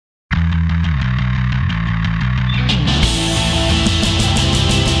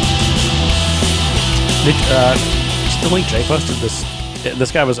Just the link Jay posted this.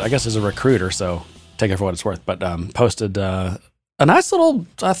 This guy was, I guess, is a recruiter, so take it for what it's worth. But posted a nice little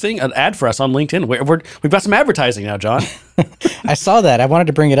thing, an ad for us on LinkedIn. We've got some advertising now, John. I saw that. I wanted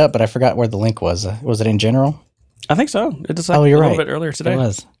to bring it up, but I forgot where the link was. Was it in general? I think so. It just you're right. A little bit earlier today. It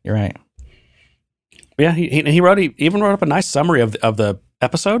was. You're right. Yeah, he even wrote up a nice summary of the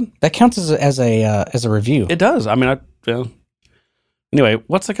episode. That counts as a review. It does. I mean, anyway,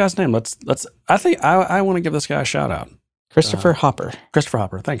 what's the guy's name? Let's. I think I want to give this guy a shout out. Christopher Hopper. Christopher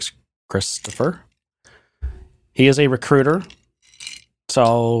Hopper. Thanks, Christopher. He is a recruiter.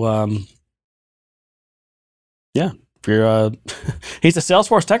 So, yeah, if you're he's a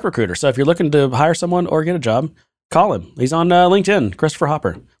Salesforce tech recruiter. So if you're looking to hire someone or get a job, call him. He's on LinkedIn. Christopher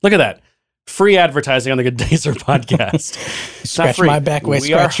Hopper. Look at that. Free advertising on the Good Day Sir podcast. Scratch my back way,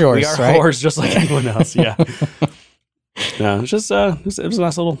 scratch yours. We are right? whores just like anyone else. Yeah. No, it's just it was a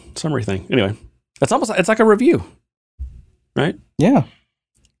nice little summary thing. Anyway, it's like a review, right? Yeah.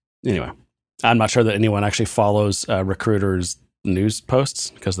 Anyway, I'm not sure that anyone actually follows recruiters' news posts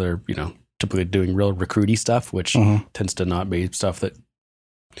because they're typically doing real recruity stuff, which tends to not be stuff that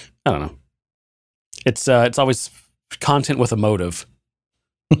I don't know. It's always content with a motive.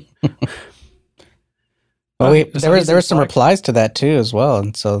 Well, there was some replies to that too as well,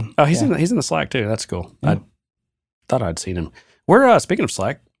 and so he's in the Slack too. That's cool. Yeah. I thought I'd seen him. We're speaking of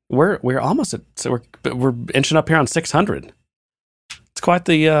Slack, we're almost at we're inching up here on 600. It's quite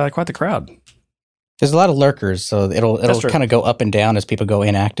the crowd. There's a lot of lurkers, so it'll kind of go up and down as people go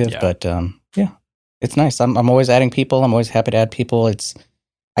inactive. Yeah. But it's nice. I'm always adding people. I'm always happy to add people.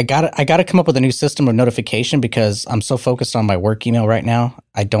 I gotta come up with a new system of notification because I'm so focused on my work email right now.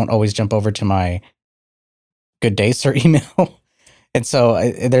 I don't always jump over to my Good Day Sir email. And so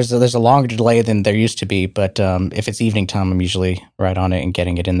there's a longer delay than there used to be. But if it's evening time, I'm usually right on it and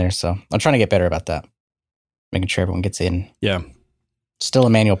getting it in there. So I'm trying to get better about that, making sure everyone gets in. Yeah. Still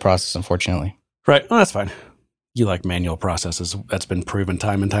a manual process, unfortunately. Right. Well, that's fine. You like manual processes. That's been proven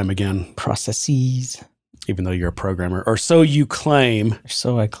time and time again. Processes. Even though you're a programmer, or so you claim.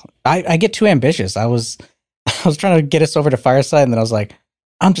 So I get too ambitious. I was trying to get us over to Fireside, and then I was like,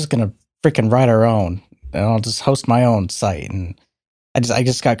 I'm just gonna freaking write our own, and I'll just host my own site. And I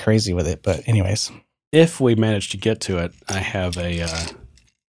just got crazy with it. But anyways, if we manage to get to it, I have a.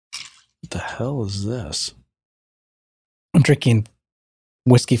 What the hell is this? I'm drinking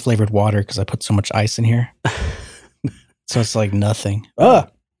whiskey flavored water because I put so much ice in here. So it's like nothing. You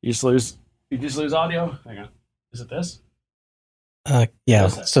just lose audio? Hang on. Is it this? Yeah.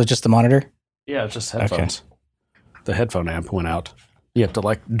 So just the monitor? Yeah, it's just headphones. Okay. The headphone amp went out. You have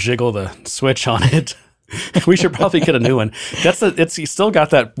to jiggle the switch on it. We should probably get a new one. You still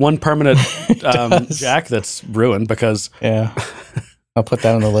got that one permanent jack that's ruined because. Yeah. I'll put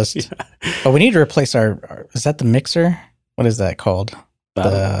that on the list. Yeah. But we need to replace our is that the mixer? What is that called?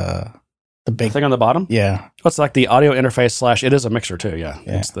 The big thing on the bottom? Yeah. It's like the audio interface / it is a mixer too. Yeah.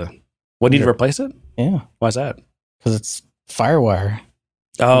 It's need to replace it? Yeah. Why is that? Because it's FireWire.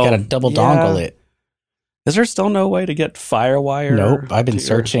 Oh. You got to double dongle it. Is there still no way to get FireWire? Nope. I've been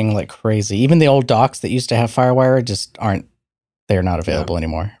searching like crazy. Even the old docks that used to have FireWire just they're not available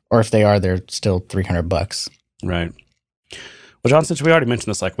anymore. Or if they are, they're still $300. Right. Well, John, since we already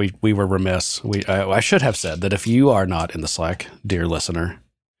mentioned this, we were remiss. I should have said that if you are not in the Slack, dear listener,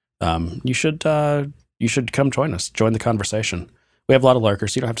 you should come join us. Join the conversation. We have a lot of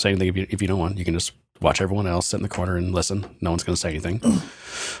lurkers. You don't have to say anything if you don't want. You can just watch everyone else sit in the corner and listen. No one's going to say anything.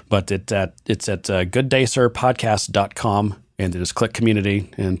 But it's at gooddaysirpodcast.com, and just click community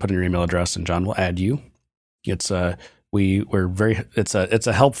and put in your email address, and John will add you. It's a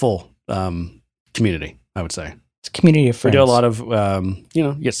helpful community, I would say. It's a community of friends. We do a lot of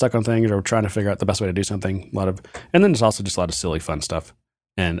get stuck on things or trying to figure out the best way to do something. And then there's also just a lot of silly fun stuff.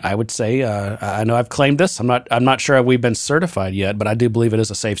 And I would say, I know I've claimed this. I'm not sure we've been certified yet, but I do believe it is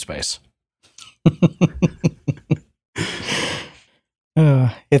a safe space.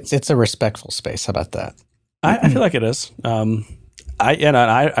 It's a respectful space. How about that? I feel like it is. I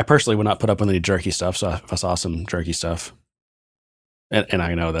personally would not put up with any jerky stuff. So if I saw some jerky stuff, and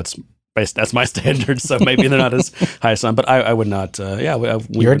I know that's my standard, so maybe they're not as high as some, but I would not.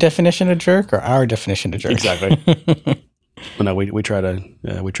 Your definition of jerk or our definition of jerk? Exactly. But no, we try to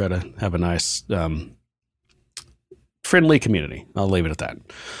have a nice, friendly community. I'll leave it at that.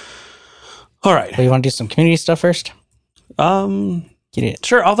 All right. So you want to do some community stuff first? Get it.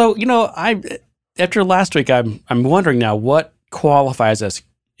 Sure. Although, after last week, I'm wondering now what qualifies as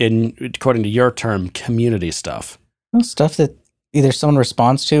according to your term, community stuff. Well, stuff that either someone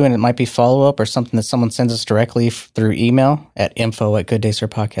responds to, and it might be follow-up, or something that someone sends us directly through email at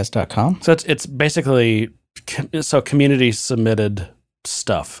info@gooddaysirpodcast.com. So it's basically community submitted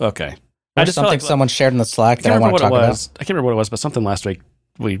stuff. Okay. I just something someone shared in the Slack that I want to talk about. I can't remember what it was, but something last week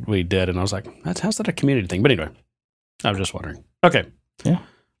we did, and I was like, how's that a community thing? But anyway, I was just wondering. Okay. Yeah.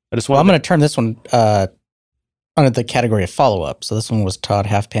 I'm going to turn this one under the category of follow-up. So this one was Todd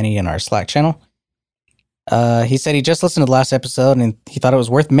Halfpenny in our Slack channel. He said he just listened to the last episode, and he thought it was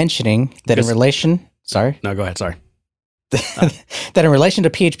worth mentioning that in relation... Sorry? No, go ahead. Sorry. That in relation to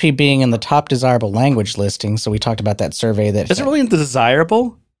PHP being in the top desirable language listing, so we talked about that survey that... Is it really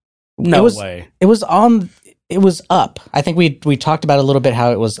desirable? No way. It was up. I think we talked about a little bit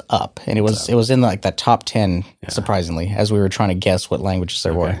how it was up, and it was in like the top 10, surprisingly, as we were trying to guess what languages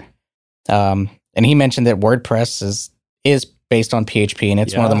there were. And he mentioned that WordPress is based on PHP, and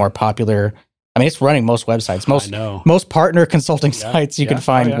it's one of the more popular. I mean, it's running most websites, most partner consulting sites. You can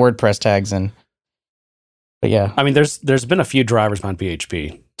find WordPress tags in. But yeah, I mean, there's been a few drivers behind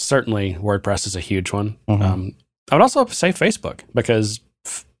PHP. Certainly, WordPress is a huge one. Mm-hmm. I would also say Facebook, because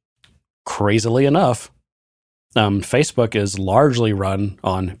crazily enough, Facebook is largely run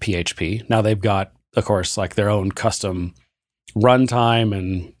on PHP. Now they've got, of course, like their own custom runtime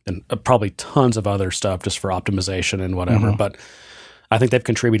and probably tons of other stuff just for optimization and whatever. Mm-hmm. But I think they've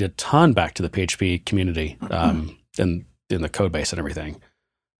contributed a ton back to the PHP community in the code base and everything,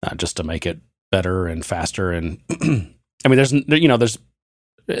 just to make it better and faster. And I mean,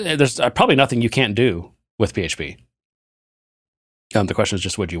 there's probably nothing you can't do with PHP. The question is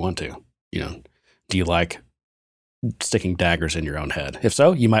just, would you want to? Do you like sticking daggers in your own head? If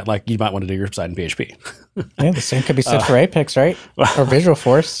so, you might want to do your site in PHP. Yeah, the same could be said for Apex, right? Or Visual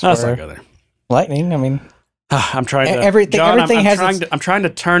Force, or go there. Lightning. I mean, I'm trying to I'm trying to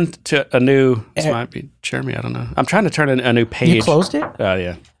turn to a new. This might be Jeremy. I don't know. I'm trying to turn a new page. You closed it?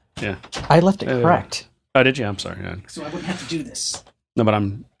 Yeah. I left it cracked. Oh, did you? I'm sorry. Yeah. So I wouldn't have to do this. No, but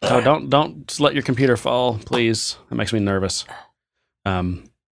don't let your computer fall, please. It makes me nervous.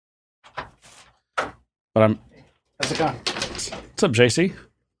 But how's it going? What's up, JC?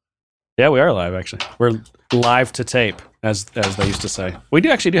 Yeah, we are live, actually. We're live to tape, as they used to say. We do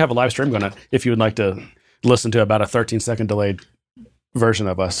have a live stream going on, if you would like to listen to about a 13-second delayed version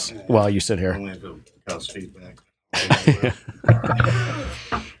of us while you sit here. Only if it cause feedback.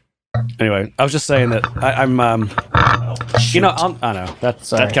 Anyway, I was just saying that I'm I know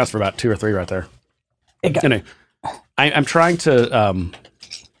that counts for about 2 or 3 right there. Anyway, I'm trying to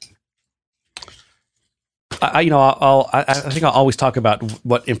I think I'll always talk about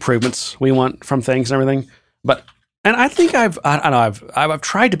what improvements we want from things and everything, and I think I've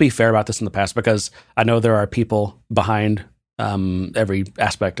tried to be fair about this in the past, because I know there are people behind every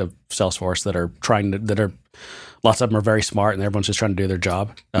aspect of Salesforce that are lots of them are very smart, and everyone's just trying to do their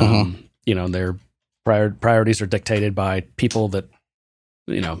job. Their priorities are dictated by people that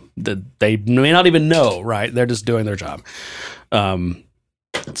that they may not even know. Right? They're just doing their job.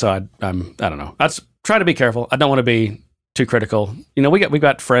 So I don't know. That's try to be careful. I don't want to be too critical. We've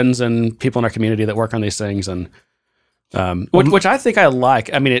got friends and people in our community that work on these things, and which I think I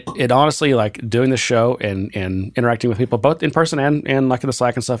like. I mean, it honestly, like doing the show and interacting with people both in person and like in the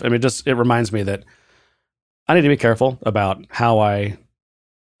Slack and stuff. I mean, it reminds me that I need to be careful about how I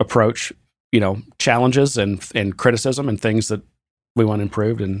approach, challenges and criticism and things that we want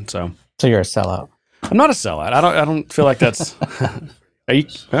improved. And so you're a sellout. I'm not a sellout. I don't feel like that's. Are you?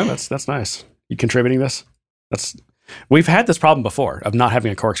 Oh, that's nice. You contributing this? We've had this problem before of not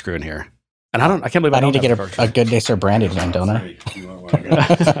having a corkscrew in here, and I can't believe I need to get a Good Day Sir branded one, don't I? Oh,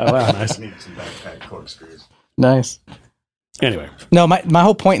 wow, nice. I need some backpack corkscrews. Nice. Anyway, no, my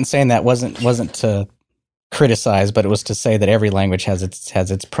whole point in saying that wasn't to criticize, but it was to say that every language has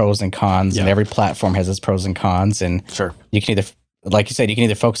its pros and cons, and every platform has its pros and cons, and sure, you can either, like you said, you can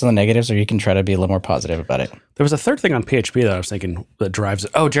either focus on the negatives or you can try to be a little more positive about it. There was a third thing on PHP that I was thinking that drives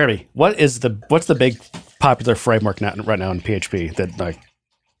it. Oh, Jeremy, what's the big popular framework right now in PHP that like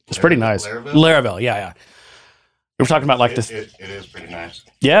it's pretty nice? Laravel, yeah. We were talking about like this. It is pretty nice.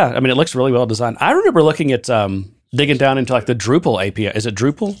 Yeah, I mean, it looks really well designed. I remember looking at digging down into like the Drupal API. Is it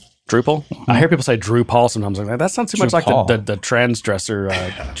Drupal? Mm-hmm. I hear people say Drupal sometimes. Like that sounds too much like the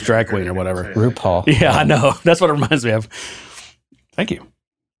transdresser drag queen or whatever. RuPaul. Yeah, I know. That's what it reminds me of. Thank you.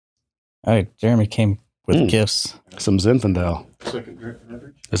 All right, Jeremy came with gifts. Some Zinfandel. Second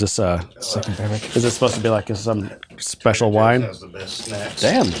beverage. Is this second beverage? Is it supposed to be like some special wine? Has the best snacks.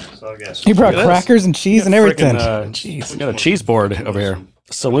 Damn. So I guess He brought crackers and cheese and everything. Cheese. We got a cheese board over here.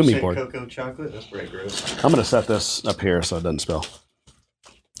 Salumi board. Cocoa chocolate. That's pretty gross. I'm going to set this up here so it doesn't spill.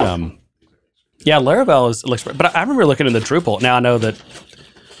 Yeah, Laravel looks, but I remember looking in the Drupal. Now I know that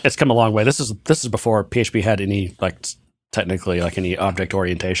it's come a long way. This is before PHP had any technically any object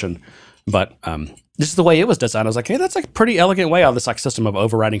orientation, but this is the way it was designed. I was like, hey, that's a pretty elegant way of this system of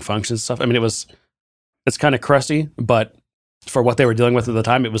overriding functions and stuff. I mean, it's kind of crusty, but for what they were dealing with at the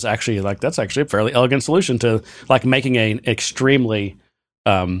time, it was actually that's actually a fairly elegant solution to making an extremely.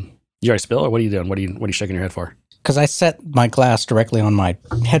 You already spill, or what are you doing? What are you shaking your head for? Because I set my glass directly on my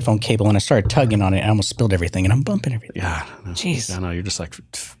headphone cable and I started tugging on it and I almost spilled everything and I'm bumping everything. Yeah. Jeez. I know, you're just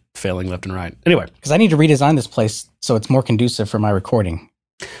failing left and right. Anyway. Because I need to redesign this place so it's more conducive for my recording.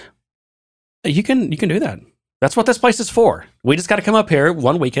 You can do that. That's what this place is for. We just got to come up here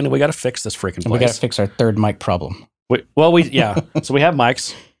one weekend and we got to fix this freaking place. And we got to fix our third mic problem. So we have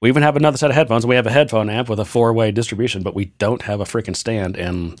mics. We even have another set of headphones. We have a headphone amp with a 4-way distribution, but we don't have a freaking stand.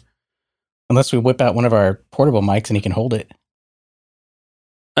 And unless we whip out one of our portable mics and he can hold it.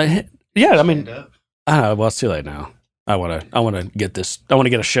 Yeah, I mean, well, it's too late now. I want to get this. I want to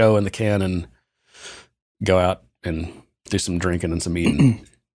get a show in the can and go out and do some drinking and some eating.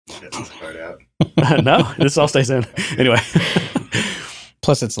 Start out. No, this all stays in anyway.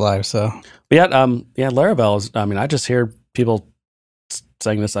 Plus, it's live, so Laravel is. I mean, I just hear people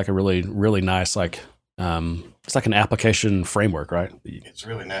saying this a really, really nice it's like an application framework, right? It's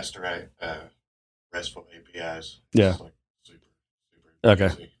really nice to write RESTful APIs. Yeah. It's super okay.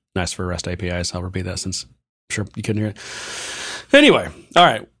 Easy. Nice for REST APIs. I'll repeat that since I'm sure you couldn't hear it. Anyway, all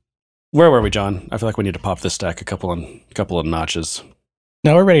right. Where were we, John? I feel like we need to pop this stack a couple of notches.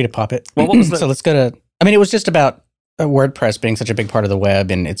 No, we're ready to pop it. Well, what was that? So let's go to. I mean, it was just about WordPress being such a big part of the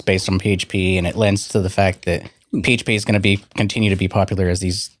web, and it's based on PHP, and it lends to the fact that PHP is going to continue to be popular as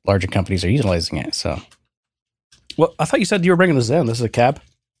these larger companies are utilizing it. So. Well, I thought you said you were bringing the Zen. This is a cab?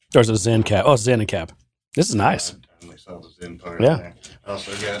 Or is it a Zen cab? Oh, Zen and cab. This is nice. I only saw the Zen part. Yeah. I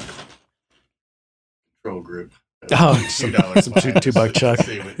also got Control Group. Oh, some $2 chuck.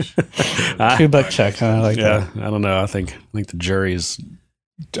 $2 chuck. Huh? I like that. I don't know. I think the jury's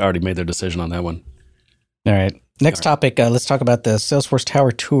already made their decision on that one. All right. Next topic. Let's talk about the Salesforce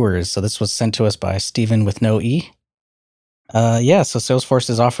Tower Tours. So this was sent to us by Stephen with no E. So Salesforce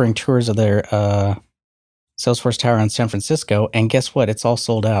is offering tours of their Salesforce Tower in San Francisco, and guess what? It's all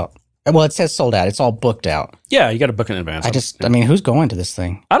sold out. Well, it says sold out. It's all booked out. Yeah, you got to book in advance. I mean, who's going to this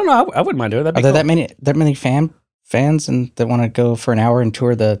thing? I don't know. I wouldn't mind doing that. Are there that many fans and that want to go for an hour and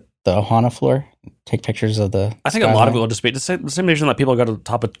tour the Ohana floor, take pictures of the? I think a lot of people will just be the same reason that people go to the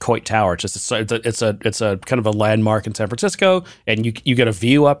top of Coit Tower. It's a kind of a landmark in San Francisco, and you get a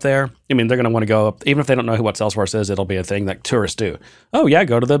view up there. I mean, they're going to want to go up, even if they don't know what Salesforce is. It'll be a thing that tourists do. Oh yeah,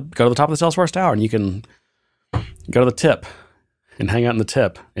 go to the top of the Salesforce Tower, and you can go to the tip and hang out in the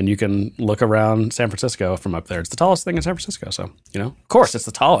tip, and you can look around San Francisco from up there. It's the tallest thing in San Francisco, so of course, it's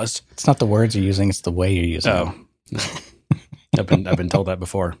the tallest. It's not the words you're using; it's the way you're using. Oh, I've been told that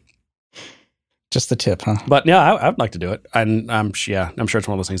before. Just the tip, huh? But yeah, I'd like to do it, and I'm sure it's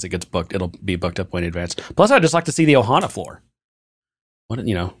one of those things that gets booked. It'll be booked up way in advance. Plus, I'd just like to see the Ohana floor. But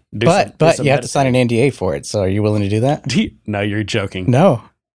you have to sign an NDA for it. So, are you willing to do that? No, you're joking. No.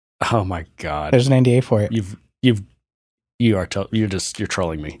 Oh my God. There's an NDA for it. You're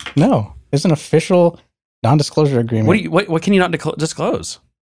trolling me. No, there's an official non-disclosure agreement. What can you not disclose?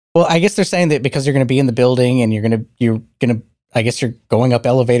 Well, I guess they're saying that because you're going to be in the building and you're going to. I guess you're going up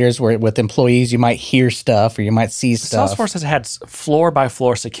elevators where with employees you might hear stuff or you might see stuff. Salesforce has had floor by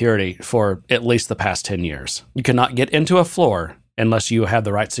floor security for at least the past 10 years. You cannot get into a floor unless you have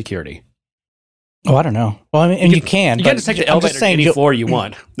the right security. Oh, I don't know. Well, I mean, you can. You can just take the elevator to any floor you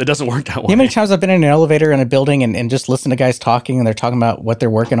want. It doesn't work that way. You know how many times I've been in an elevator in a building and just listen to guys talking and they're talking about what they're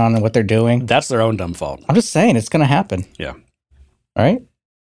working on and what they're doing? That's their own dumb fault. I'm just saying it's going to happen. Yeah. All right?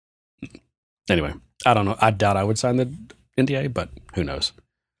 Anyway, I don't know. I doubt I would sign the NDA, but who knows?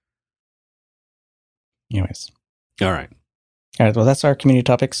 Anyways. All right. Well, that's our community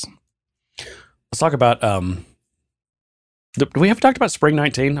topics. Let's talk about, do we have talked about Spring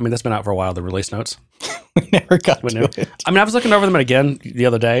 19? I mean, that's been out for a while, the release notes. We never got to it. I mean, I was looking over them again the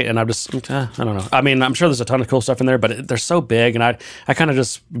other day, and I'm just, I don't know. I mean, I'm sure there's a ton of cool stuff in there, but they're so big, and I kind of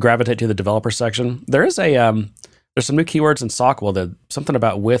just gravitate to the developer section. There is there's some new keywords in Sockwell, that something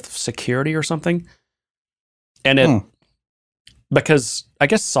about with security or something. And because I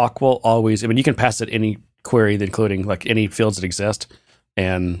guess Sockwell always, I mean, you can pass it any query, including like any fields that exist,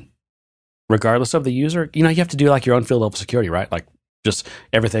 and regardless of the user, you have to do like your own field level security, right? Like just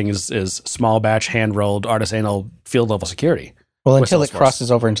everything is small batch, hand rolled, artisanal field level security. Well, until it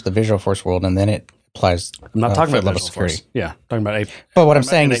crosses over into the Visualforce world, and then it applies. I'm not talking about level security. Force. Yeah, talking about Apex. But what I'm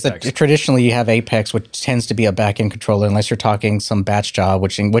saying is that traditionally you have Apex, which tends to be a backend controller, unless you're talking some batch job,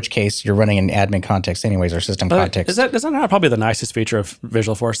 in which case you're running an admin context anyways, or system context. Is that not probably the nicest feature of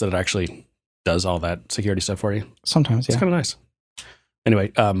Visual Force, that it actually does all that security stuff for you? Sometimes, yeah. It's kind of nice.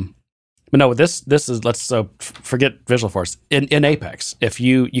 Anyway, but no, this is, forget Visual Force. In Apex, if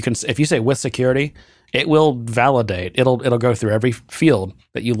you say with security, it will validate. It'll go through every field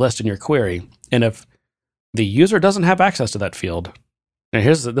that you list in your query, and if the user doesn't have access to that field, and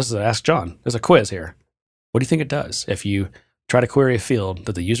this is Ask John. There's a quiz here. What do you think it does if you try to query a field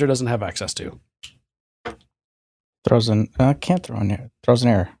that the user doesn't have access to? Throws an error. Throws an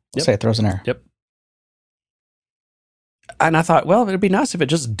error. Yep. Say it throws an error. Yep. And I thought, well, it'd be nice if it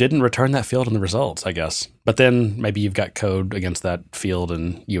just didn't return that field in the results, I guess. But then maybe you've got code against that field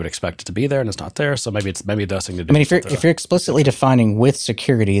and you would expect it to be there and it's not there. So maybe it does something to do. I mean, if you're explicitly defining with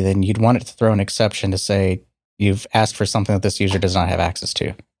security, then you'd want it to throw an exception to say you've asked for something that this user does not have access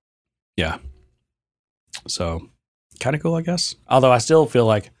to. Yeah. So kind of cool, I guess. Although I still feel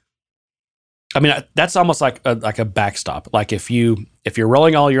like, I mean, that's almost like a backstop. Like if you're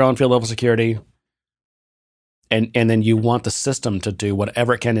rolling all your own field level security, and then you want the system to do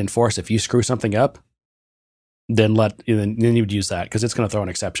whatever it can enforce. If you screw something up, then you would use that, because it's going to throw an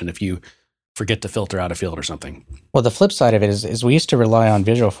exception if you forget to filter out a field or something. Well, the flip side of it is we used to rely on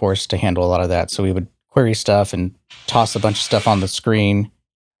Visual Force to handle a lot of that. So we would query stuff and toss a bunch of stuff on the screen,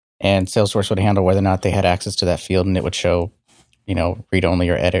 and Salesforce would handle whether or not they had access to that field, and it would show, read only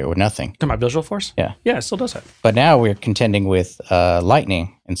or edit or nothing. Talking about Visual Force? Yeah. Yeah, it still does that. But now we're contending with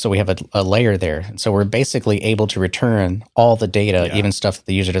Lightning, and so we have a layer there. And so we're basically able to return all the data, even stuff that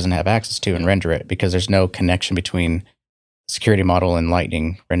the user doesn't have access to, and render it, because there's no connection between security model and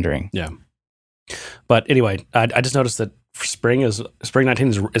Lightning rendering. Yeah. But anyway, I just noticed that Spring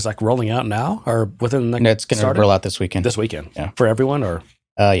 19 is like rolling out now, or within the next. No, it's going to roll out this weekend. This weekend? Yeah. For everyone, or?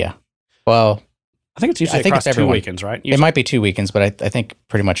 Yeah. Well, I think it's usually across 2 weekends, right? Usually. It might be 2 weekends, but I think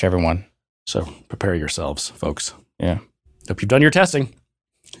pretty much everyone. So prepare yourselves, folks. Yeah. Hope you've done your testing.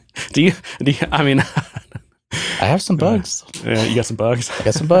 Do you? I mean, I have some bugs. Yeah, you got some bugs? I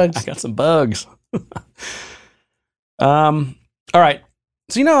got some bugs. I got some bugs. All right.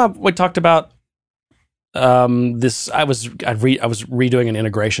 So, we talked about this. I was redoing an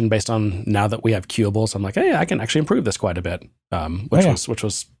integration based on, now that we have queuables, I'm like, hey, I can actually improve this quite a bit, which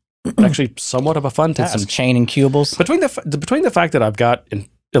was actually somewhat of a fun task. Some chaining queuables. Between the fact that I've got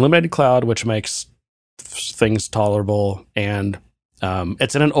Illuminated Cloud, which makes things tolerable, and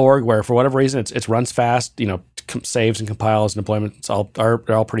it's in an org where, for whatever reason, it runs fast. Saves and compiles and deployments are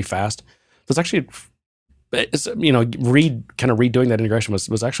all pretty fast. So it's actually, redoing that integration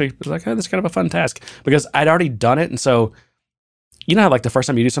was actually like, oh, this is kind of a fun task, because I'd already done it, and so how like the first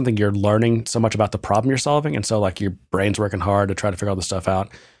time you do something, you're learning so much about the problem you're solving, and so like your brain's working hard to try to figure all this stuff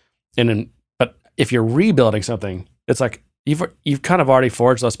out. But if you're rebuilding something, it's like you've kind of already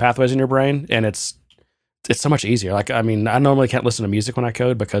forged those pathways in your brain, and it's so much easier. Like, I mean, I normally can't listen to music when I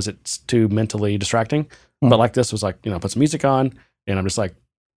code because it's too mentally distracting. But like this was like, put some music on, and I'm just like,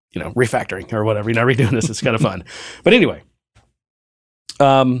 refactoring or whatever, redoing this. It's kind of fun. But anyway,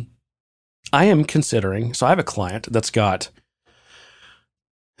 I am considering, so I have a client that's got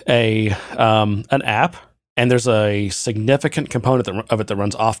an app, and there's a significant component of it that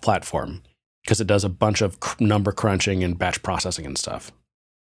runs off platform, because it does a bunch of number crunching and batch processing and stuff.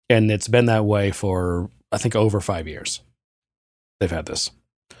 And it's been that way for, I think, over 5 years. They've had this.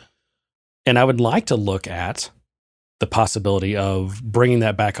 And I would like to look at the possibility of bringing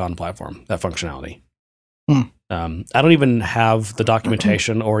that back on platform, that functionality. I don't even have the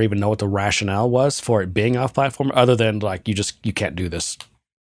documentation or even know what the rationale was for it being off platform, other than like, you can't do this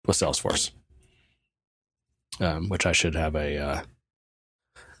with Salesforce. Which I should have a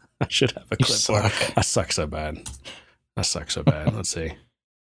clip for. I suck so bad. Let's see.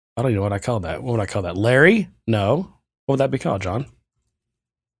 I don't even know what I call that. What would I call that? Larry? No. What would that be called, John?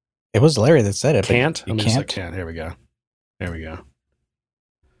 It was Larry that said it. Can't? You can't. Can't. Here we go.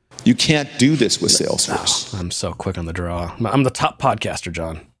 You can't do this with Salesforce. Oh, I'm so quick on the draw. I'm the top podcaster,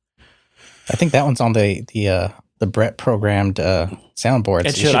 John. I think that one's on the Brett programmed soundboard.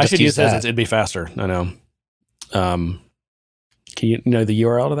 It should. I should use that. It'd be faster. I know. Can you know the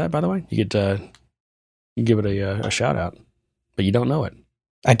URL to that, by the way? You could give it a shout out, but you don't know it.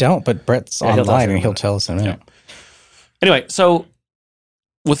 I don't, but Brett's online and he'll tell us in a minute. Yeah. Anyway, so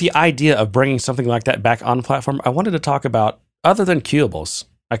with the idea of bringing something like that back on the platform, I wanted to talk about, other than queuables,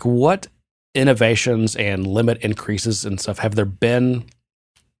 like what innovations and limit increases and stuff have there been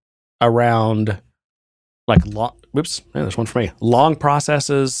around like there's one for me. Long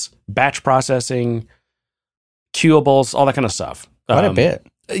processes, batch processing, queuables, all that kind of stuff. Quite a bit.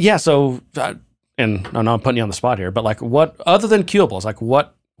 Yeah. So, and I know I'm putting you on the spot here, but like, what other than queuables, like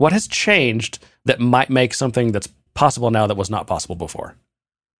what has changed that might make something that's possible now that was not possible before?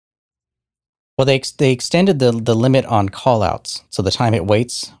 Well, they extended the limit on callouts, so the time it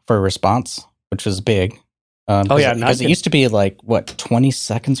waits for a response, which was big. Because it used to be like 20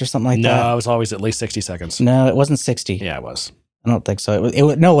 seconds or something like that. No, it was always at least 60 seconds. No, it wasn't 60. Yeah, it was. I don't think so. It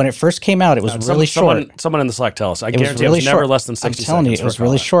was no. When it first came out, it was really short. Someone in the Slack tell us. I guarantee it was never less than 60 seconds. I'm telling you, it was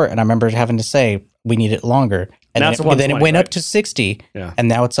really short, and I remember having to say we need it longer. And then it went up to 60, and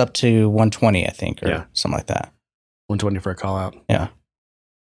now it's up to 120, I think, or something like that. 120 for a call out. Yeah.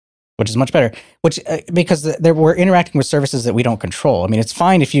 Which is much better. Because we're interacting with services that we don't control. I mean, it's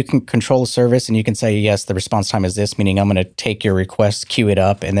fine if you can control a service and you can say, yes, the response time is this, meaning I'm going to take your request, queue it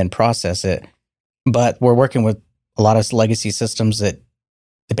up, and then process it. But we're working with a lot of legacy systems that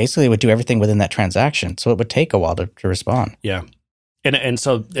basically would do everything within that transaction. So it would take a while to respond. Yeah. And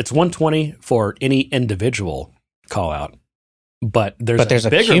so it's 120 for any individual call out. But there's a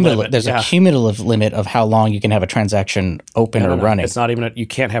cumulative limit of how long you can have a transaction open or running. It's not even you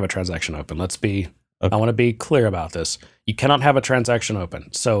can't have a transaction open. I want to be clear about this. You cannot have a transaction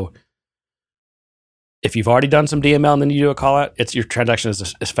open. So if you've already done some DML and then you do a call out, your transaction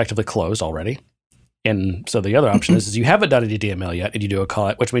is effectively closed already. And so the other option is you haven't done any DML yet and you do a call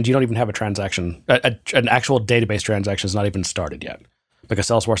out, which means you don't even have a transaction. An actual database transaction is not even started yet. Because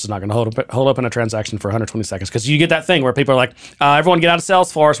Salesforce is not going to hold open a transaction for 120 seconds. Because you get that thing where people are like, everyone get out of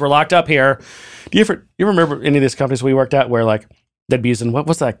Salesforce. We're locked up here. Do you remember any of these companies we worked at where like they'd be using,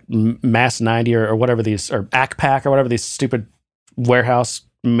 what's that, Mass 90 or whatever these, or ACPAC or whatever these stupid warehouse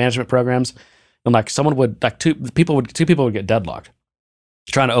management programs. And like someone would, like two people would get deadlocked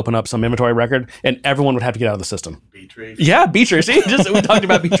trying to open up some inventory record, and everyone would have to get out of the system. Btrieve. Yeah, Btrieve. See, we talked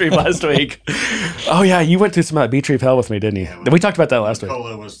about Btrieve last week. Oh yeah, you went through some of that Btrieve hell with me, didn't you? Yeah, we talked about that last week.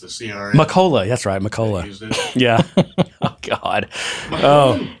 Macola was the CRM. Macola, that's right, Macola. Yeah. Oh God.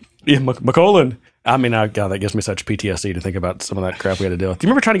 Oh yeah, Macola. I mean, God, that gives me such PTSD to think about some of that crap we had to deal with. Do you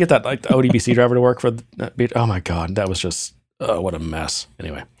remember trying to get that like the ODBC driver to work for that? Oh my God, that was just what a mess.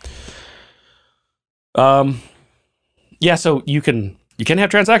 Anyway. Yeah, so you can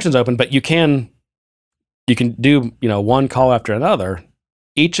have transactions open, but you can do one call after another.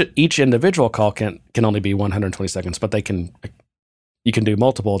 Each individual call can only be 120 seconds, but you can do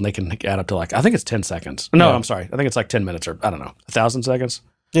multiple, and they can add up to like I think it's 10 seconds. No, yeah. I'm sorry, I think it's like 10 minutes or I don't know, 1,000 seconds.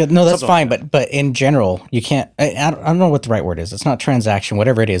 Yeah, no, that's fine, but in general, you can't. I don't know what the right word is. It's not transaction,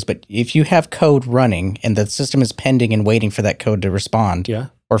 whatever it is. But if you have code running and the system is pending and waiting for that code to respond,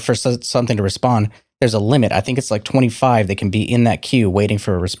 or for something to respond. There's a limit. I think it's like 25 that can be in that queue waiting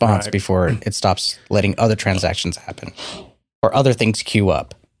for a response before it stops letting other transactions happen or other things queue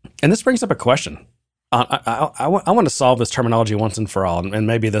up. And this brings up a question. I want to solve this terminology once and for all. And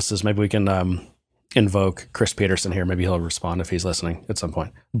maybe we can invoke Chris Peterson here. Maybe he'll respond if he's listening at some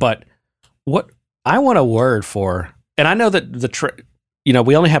point. But what I want a word for, and I know that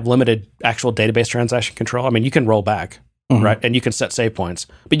we only have limited actual database transaction control. I mean, you can roll back, right? And you can set save points,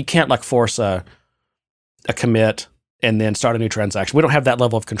 but you can't like force a commit and then start a new transaction. We don't have that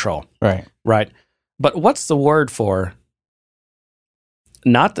level of control. Right. But what's the word for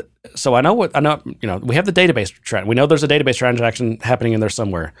so I know, we have the database trend. We know there's a database transaction happening in there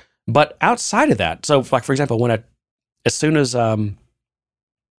somewhere. But outside of that, so like for example, as soon as as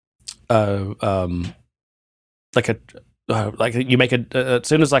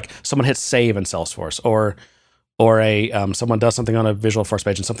soon as like someone hits save in Salesforce or someone does something on a Visualforce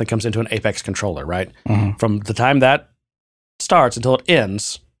page and something comes into an Apex controller, right? Mm-hmm. From the time that starts until it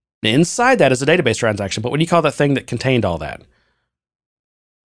ends, inside that is a database transaction. But when you call that thing that contained all that,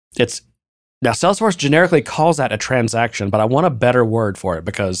 now Salesforce generically calls that a transaction, but I want a better word for it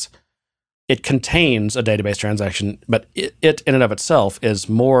because it contains a database transaction, but it in and of itself is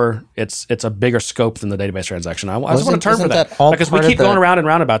more. It's a bigger scope than the database transaction. I just want a term for that because we keep going around and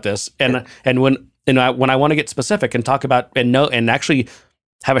round about this, and when I want to get specific and talk about and actually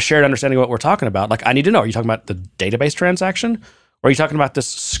have a shared understanding of what we're talking about, like I need to know: are you talking about the database transaction, or are you talking about this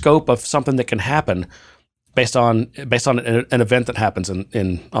scope of something that can happen based on an event that happens on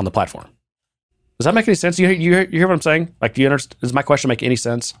the platform? Does that make any sense? You hear what I'm saying? Like, do you understand? Does my question make any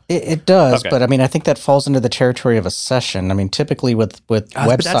sense? It does, okay. But I mean, I think that falls into the territory of a session. I mean, typically with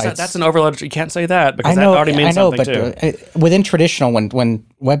websites, that's an overload. You can't say that because that already means something too. Within traditional, when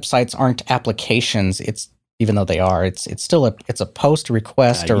websites aren't applications, even though they are. It's still a post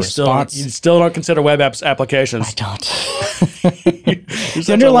request or response. You still don't consider web apps applications. I don't.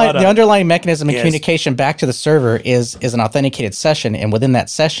 The underlying mechanism of communication back to the server is an authenticated session, and within that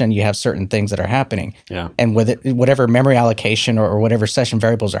session, you have certain things that are happening. Yeah. And with it, whatever memory allocation or whatever session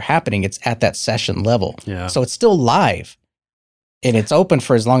variables are happening, it's at that session level. Yeah. So it's still live, and it's open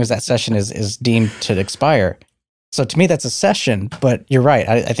for as long as that session is deemed to expire. So to me, that's a session. But you're right.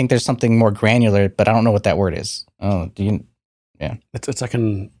 I think there's something more granular, but I don't know what that word is. Oh, do you? Yeah. It's like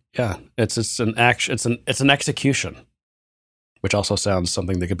it's an action. It's an execution, which also sounds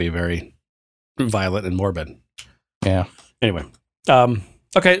something that could be very violent and morbid. Yeah. Anyway,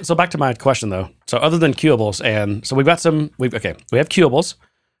 okay. So back to my question though. So other than queuables, and so we have queuables.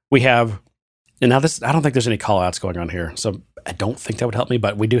 We have, and now this, I don't think there's any call outs going on here. So I don't think that would help me,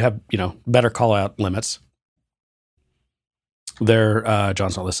 but we do have, better call out limits.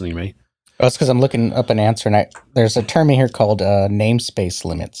 John's not listening to me. Oh, it's because I'm looking up an answer, and there's a term in here called namespace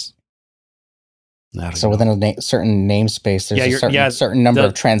limits. So within a certain namespace, there's a certain number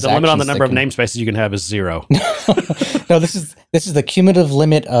of transactions. The limit on the number of namespaces you can have is 0. No, this is the cumulative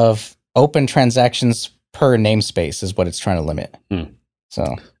limit of open transactions per namespace is what it's trying to limit.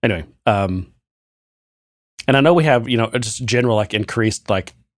 So anyway, and I know we have just general increased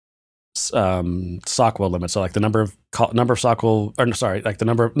SOQL limits. So like the number of SOQL, or sorry, like the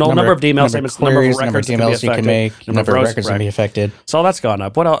number of DML statements, number of records DMLs you can make, number of records can be affected. So all that's gone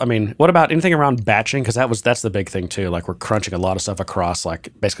up. What else? I mean, what about anything around batching? Because that's the big thing too. Like we're crunching a lot of stuff across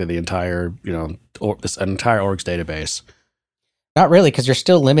basically the entire this entire org's database. Not really, because you're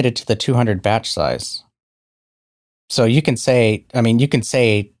still limited to the 200 batch size. So you can say,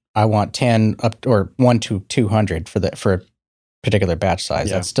 I want 10 up or 1 to 200 for a particular batch size.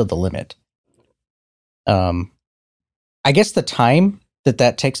 Yeah. That's still the limit. I guess the time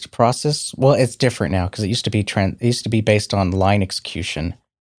that takes to process, well, it's different now because it used to be based on line execution.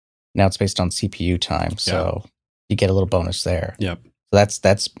 Now it's based on CPU time, so you get a little bonus there. Yep. So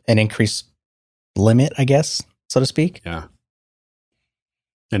that's an increased limit, I guess, so to speak. Yeah.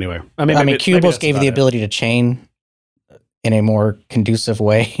 Anyway, Queuables gave you the ability to chain in a more conducive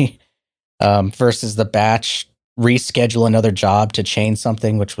way versus the batch reschedule another job to chain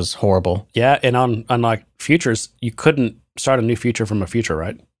something, which was horrible. Yeah, and on futures, you couldn't start a new future from a future,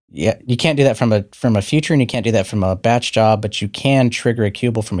 right? Yeah, you can't do that from a future, and you can't do that from a batch job, but you can trigger a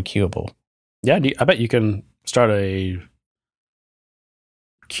queuable from a queuable. Yeah, I bet you can start you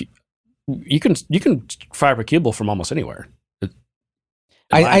can fire up a queuable from almost anywhere.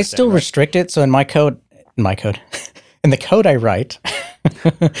 I still restrict it. So in my code, in the code I write,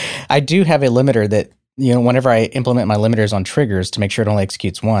 I do have a limiter that, whenever I implement my limiters on triggers to make sure it only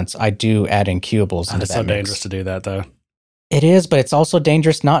executes once, I do add in queuables into that. It's so dangerous to do that, though. It is, but it's also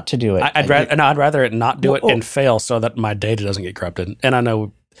dangerous not to do it. I'd rather it not do it and fail so that my data doesn't get corrupted. And I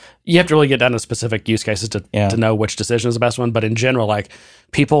know you have to really get down to specific use cases to know which decision is the best one. But in general,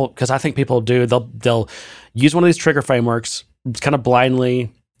 people, because I think people do, they'll use one of these trigger frameworks kind of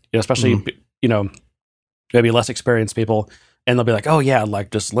blindly, especially maybe less experienced people. And they'll be like, "Oh yeah,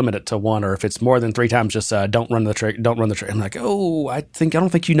 just limit it to 1, or if it's more than 3 times, just don't run the trigger. Don't run the trigger." I'm like, "Oh, I don't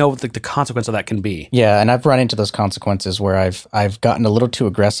think you know what the consequence of that can be." Yeah, and I've run into those consequences where I've gotten a little too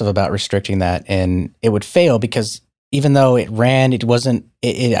aggressive about restricting that, and it would fail because even though it ran, it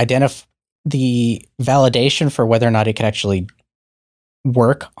identified the validation for whether or not it could actually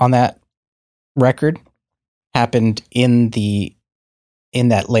work on that record happened in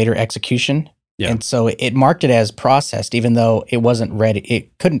that later execution. Yeah. And so it marked it as processed, even though it wasn't ready.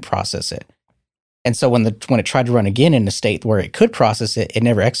 It couldn't process it. And so when it tried to run again in a state where it could process it, it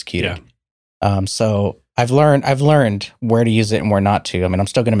never executed. Yeah. So I've learned where to use it and where not to. I mean, I'm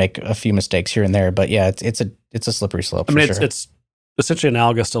still going to make a few mistakes here and there, but yeah, it's a slippery slope. I mean, it's essentially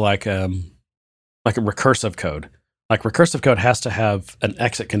analogous to like a recursive code. Like recursive code has to have an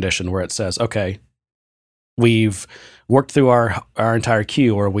exit condition where it says, okay, we've worked through our entire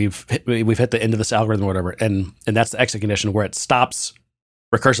queue, or we've hit the end of this algorithm or whatever, and that's the exit condition where it stops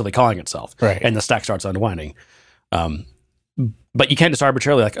recursively calling itself, right? And the stack starts unwinding. But you can't just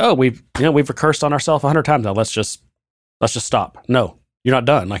arbitrarily we've recursed on ourselves 100 times now. Let's just stop. No, you're not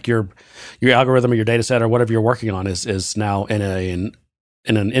done. Like your algorithm or your data set or whatever you're working on is now in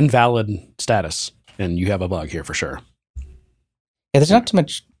an invalid status, and you have a bug here for sure. Yeah, there's not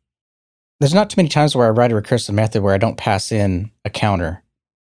too many times where I write a recursive method where I don't pass in a counter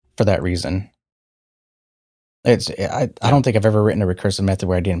for that reason. I don't think I've ever written a recursive method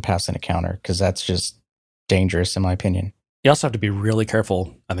where I didn't pass in a counter, because that's just dangerous in my opinion. You also have to be really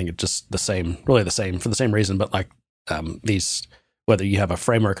careful. I think it's just really the same for the same reason, but whether you have a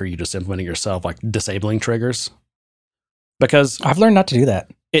framework or you just implement it yourself, like disabling triggers. Because I've learned not to do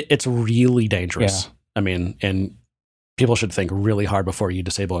that. It's really dangerous. Yeah. I mean, and people should think really hard before you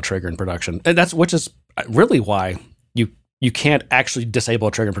disable a trigger in production. And which is really why you can't actually disable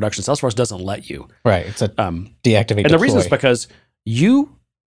a trigger in production. Salesforce doesn't let you. Right. It's a deactivate. And the reason is because you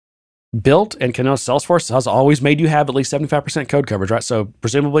built and can know Salesforce has always made you have at least 75% code coverage, right? So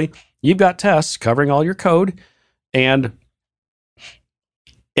presumably you've got tests covering all your code, and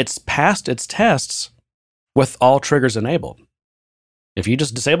it's passed its tests with all triggers enabled. If you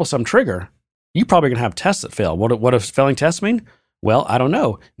just disable some trigger, you're probably going to have tests that fail. What does failing tests mean? Well, I don't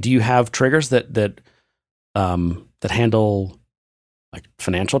know. Do you have triggers that handle like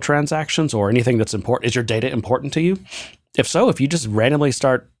financial transactions or anything that's important? Is your data important to you? If so, if you just randomly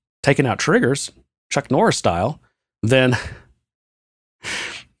start taking out triggers, Chuck Norris style, then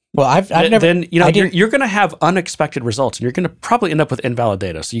I've never. Then you're going to have unexpected results, and you're going to probably end up with invalid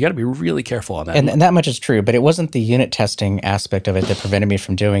data. So you got to be really careful on that. And that much is true, but it wasn't the unit testing aspect of it that prevented me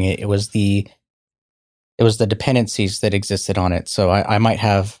from doing it. It was the dependencies that existed on it. So I might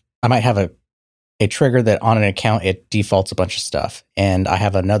have a trigger that on an account it defaults a bunch of stuff, and I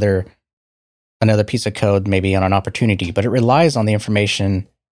have another piece of code maybe on an opportunity, but it relies on the information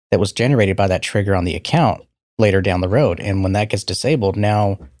that was generated by that trigger on the account later down the road. And when that gets disabled,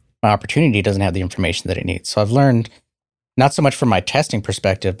 now my opportunity doesn't have the information that it needs. So I've learned, not so much from my testing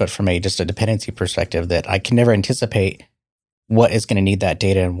perspective, but from just a dependency perspective, that I can never anticipate what is going to need that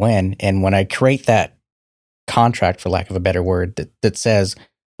data and when. And when I create that contract, for lack of a better word, that says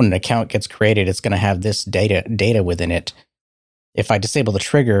when an account gets created, it's going to have this data within it. If I disable the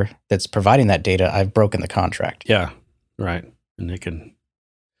trigger that's providing that data, I've broken the contract. Yeah, right. And it can,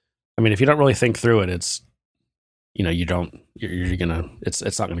 I mean, if you don't really think through it, it's, you're gonna,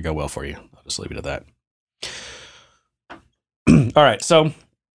 it's not gonna go well for you. I'll just leave it at that. All right. So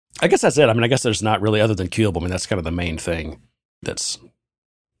I guess that's it. I mean, I guess there's not really, other than Cubable. I mean, that's kind of the main thing that's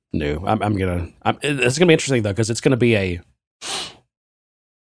new. It's gonna be interesting though, because it's gonna be a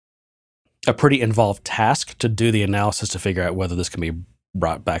pretty involved task to do the analysis to figure out whether this can be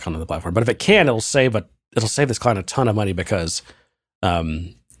brought back onto the platform. But if it can, it'll save this client a ton of money, because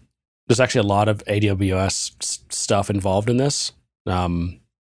there's actually a lot of AWS stuff involved in this, and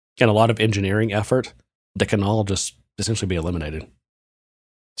a lot of engineering effort that can all just essentially be eliminated.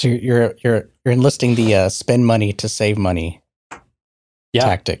 So you're enlisting the spend money to save money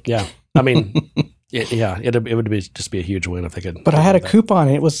tactic. Yeah, I mean, it would just be a huge win if they could. But I had a coupon.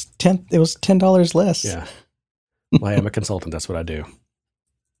 It was $10 less. Yeah, well, I am a consultant. That's what I do.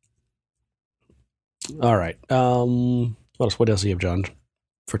 All right. What else do you have, John,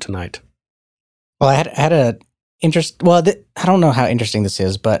 for tonight? Well, I had a interest. Well, I don't know how interesting this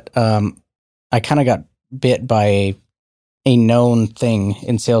is, but I kind of got bit by a known thing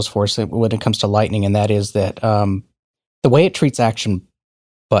in Salesforce when it comes to Lightning, and that is that the way it treats action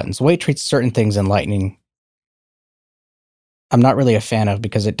buttons, the way it treats certain things in Lightning, I'm not really a fan of,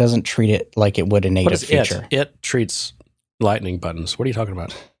 because it doesn't treat it like it would a native feature. It treats Lightning buttons. What are you talking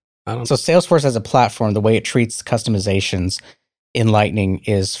about? So Salesforce as a platform, the way it treats customizations in Lightning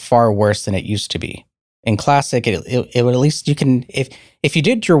is far worse than it used to be. In Classic, it would at least, you can, if you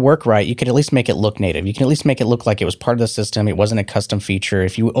did your work right, you could at least make it look native. You can at least make it look like it was part of the system. It wasn't a custom feature.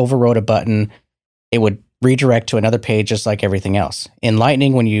 If you overrode a button, it would redirect to another page just like everything else. In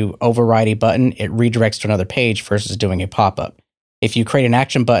Lightning, when you override a button, it redirects to another page versus doing a pop-up. If you create an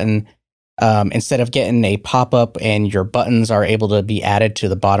action button, instead of getting a pop-up and your buttons are able to be added to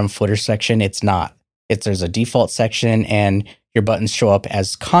the bottom footer section, it's not. There's a default section, and your buttons show up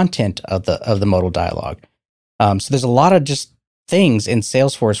as content of the modal dialog. So there's a lot of just things in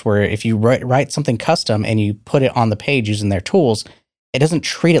Salesforce where if you write something custom and you put it on the page using their tools, it doesn't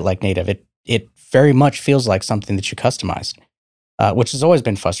treat it like native. It very much feels like something that you customized, which has always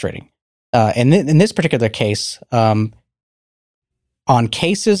been frustrating. And in this particular case, on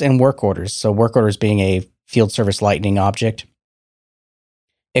cases and work orders, so work orders being a field service Lightning object,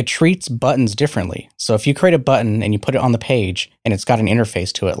 it treats buttons differently. So if you create a button and you put it on the page and it's got an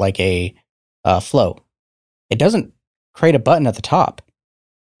interface to it like a flow, it doesn't create a button at the top.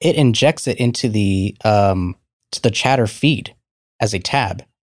 It injects it into the to the chatter feed as a tab.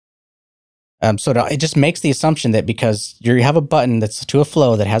 So it just makes the assumption that because you have a button that's to a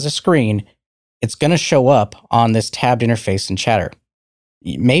flow that has a screen, it's going to show up on this tabbed interface in chatter.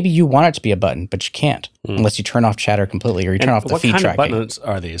 Maybe you want it to be a button, but you can't unless you turn off chatter completely or you turn off the feed tracking. What kind of buttons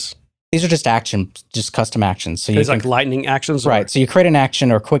are these? These are just actions, just custom actions. So these like Lightning actions? Right. So you create an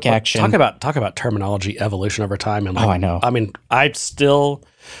action or quick action. Talk about terminology evolution over time. And I know. I mean, there's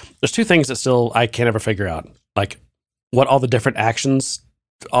two things that still I can't ever figure out. Like what all the different actions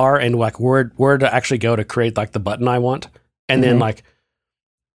are and like where to actually go to create like the button I want, and then like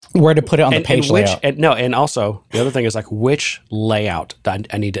where to put it on the page layout. And also the other thing is like which layout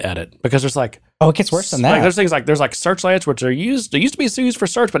I need to edit, because there's like, it gets worse than that. Like, there's things like there's like search layouts which are used. They used to be used for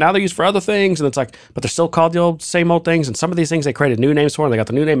search, but now they're used for other things. And it's like, but they're still called the same old things. And some of these things they created new names for, and they got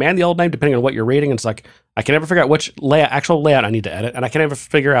the new name and the old name depending on what you're reading. And it's like I can never figure out which actual layout I need to edit, and I can never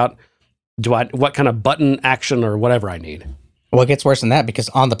figure out what kind of button action or whatever I need. Well, it gets worse than that, because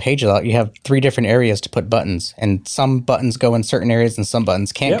on the page layout, you have 3 different areas to put buttons, and some buttons go in certain areas and some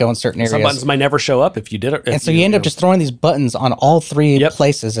buttons can't go in certain areas. Some buttons might never show up if you did it. And so you end up just throwing these buttons on all 3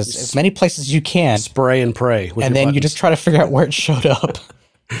 places, as many places as you can. Spray and pray. And then you just try to figure out where it showed up.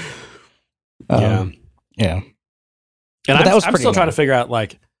 Yeah. And I'm still trying to figure out,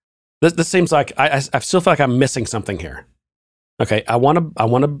 like, this seems like, I still feel like I'm missing something here. Okay, I want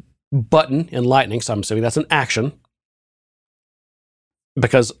a button in Lightning, so I'm assuming that's an action.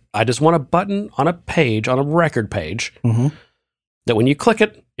 Because I just want a button on a page, on a record page, that when you click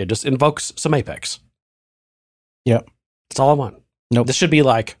it, it just invokes some Apex. Yep. That's all I want. Nope. This should be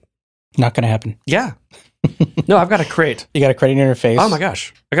like... Not going to happen. Yeah. No, I've got to create... You got to create an interface. Oh my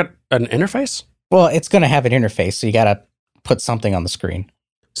gosh. I got an interface? Well, it's going to have an interface, so you got to put something on the screen.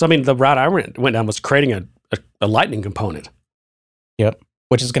 So, I mean, the route I went down was creating a Lightning component. Yep.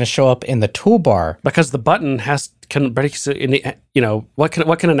 Which is going to show up in the toolbar, because the button what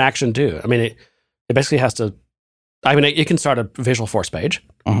can an action do? I mean, it basically has to. I mean, it can start a Visualforce page.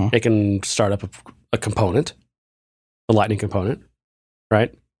 It can start up a component, a Lightning component,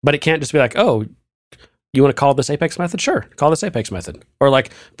 right? But it can't just be like, oh, you want to call this Apex method? Sure, call this Apex method, or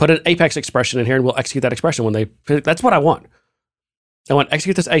like put an Apex expression in here and we'll execute that expression when they. That's what I want. I want to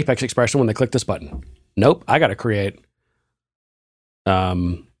execute this Apex expression when they click this button. Nope, I got to create.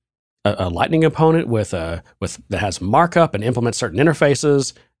 A Lightning component with that has markup and implements certain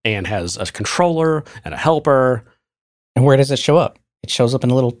interfaces and has a controller and a helper. And where does it show up? It shows up in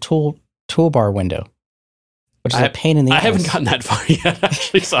a little toolbar window, which is a pain in the ass. I haven't gotten that far yet,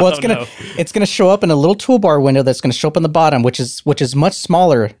 actually. So well, it's gonna show up in a little toolbar window that's gonna show up in the bottom, which is much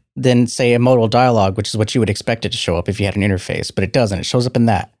smaller than, say, a modal dialog, which is what you would expect it to show up if you had an interface, but it doesn't. It shows up in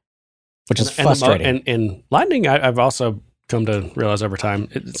that, which is frustrating. And in Lightning, I've also come to realize over time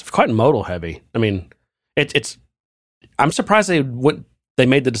it's quite modal heavy. I mean, it's. I'm surprised they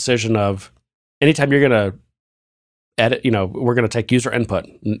made the decision of anytime you're going to edit. We're going to take user input.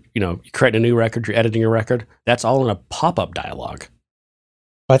 You create a new record. You're editing your record. That's all in a pop-up dialog.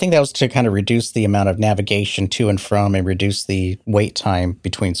 I think that was to kind of reduce the amount of navigation to and from, and reduce the wait time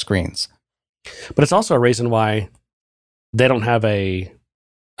between screens. But it's also a reason why they don't have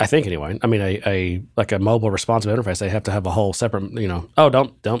I think anyway. I mean, a mobile responsive interface. They have to have a whole separate.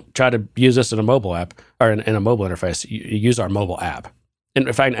 Don't try to use this in a mobile app or in a mobile interface. You use our mobile app. And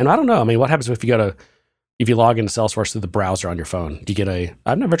I don't know. I mean, what happens if you log into Salesforce through the browser on your phone? Do you get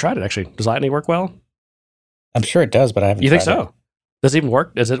I've never tried it actually. Does Lightning work well? I'm sure it does, but I haven't. You tried think so? It. Does it even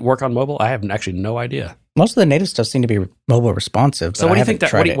work? Does it work on mobile? I have actually no idea. Most of the native stuff seem to be mobile responsive. So what do you think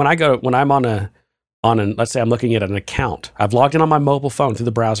when I'm let's say I'm looking at an account. I've logged in on my mobile phone through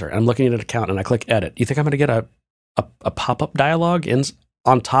the browser, and I'm looking at an account, and I click edit. You think I'm going to get a pop-up dialog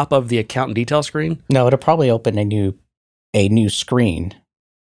on top of the account detail screen? No, it'll probably open a new screen.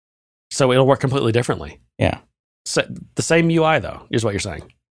 So it'll work completely differently. Yeah. So the same UI though, is what you're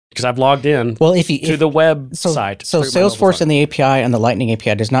saying. Because I've logged in to the web site. So Salesforce and the API and the Lightning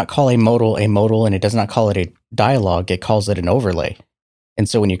API does not call a modal, and it does not call it a dialog. It calls it an overlay. And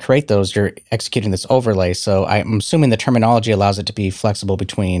so when you create those, you're executing this overlay. So I'm assuming the terminology allows it to be flexible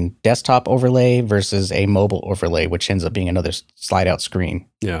between desktop overlay versus a mobile overlay, which ends up being another slide out screen.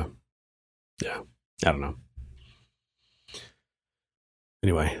 Yeah. I don't know.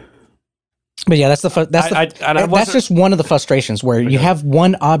 Anyway. But yeah, that's just one of the frustrations where you have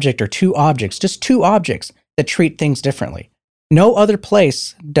one object or two objects, just two objects that treat things differently. No other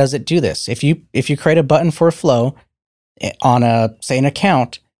place does it do this. If you create a button for a flow on an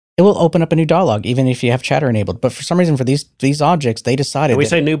account, it will open up a new dialog, even if you have chatter enabled. But for some reason, for these objects, they decided. When we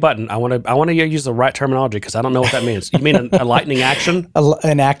say new button, I want to use the right terminology because I don't know what that means. You mean a Lightning action?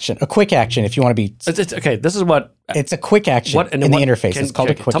 A quick action. If you want to be okay, this is what it's a quick action in the interface. It's called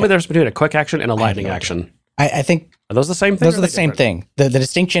a quick. Tell me the difference between a quick action and a Lightning action. I think are those the same thing? Those are the same thing. The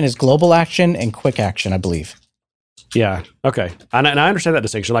distinction is global action and quick action, I believe. Yeah. Okay. And I understand that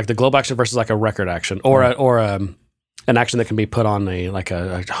distinction, like the global action versus like a record action, or an action that can be put on a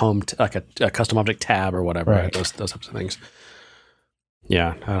home, a custom object tab or whatever. Right. Those types of things.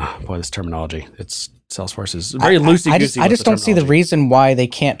 Yeah. Boy, this terminology. It's Salesforce is very loosey goosey. I just don't see the reason why they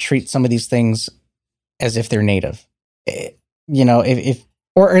can't treat some of these things as if they're native. if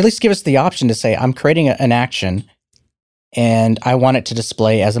or at least give us the option to say, I'm creating an action and I want it to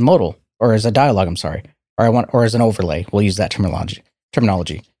display as a modal or as a dialogue, or as an overlay. We'll use that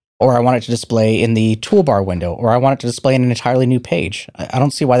terminology. Or I want it to display in the toolbar window, or I want it to display in an entirely new page. I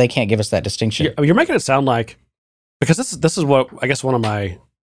don't see why they can't give us that distinction. You're making it sound like, because this is what I guess one of my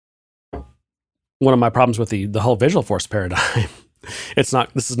problems with the whole Visualforce paradigm. This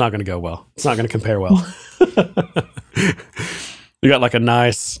is not going to go well. It's not going to compare well. You got like a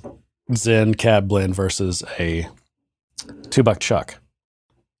nice Zen cab blend versus a $2 chuck.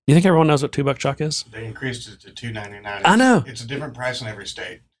 You think everyone knows what $2 chuck is? They increased it to $2.99. I know. It's a different price in every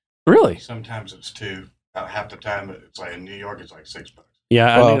state. Really? Sometimes it's $2. About half the time, it's like in New York, it's like $6.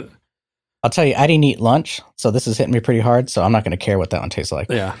 Yeah. Well, I'll tell you, I didn't eat lunch, so this is hitting me pretty hard. So I'm not going to care what that one tastes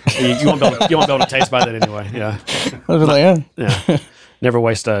like. Yeah, you won't be able to taste by that anyway. Yeah. I was like, yeah. Never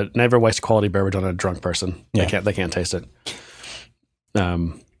waste quality beverage on a drunk person. Yeah. They can't taste it.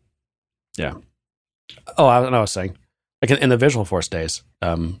 Yeah. Oh, I was saying, like in the Visualforce days,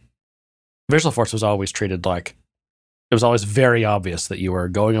 Visualforce was always treated like, it was always very obvious that you were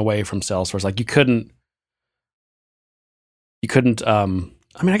going away from Salesforce. Like you couldn't.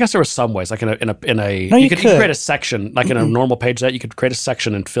 I mean, I guess there were some ways, like you could create a section, like in a normal page that you could create a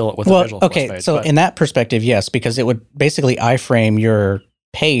section and fill it with a Visualforce page. So in that perspective, yes, because it would basically iframe your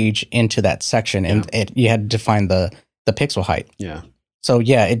page into that section, and you had to define the pixel height. Yeah. So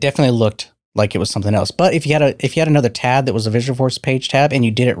yeah, it definitely looked like it was something else. But if you had another tab that was a Visualforce page tab and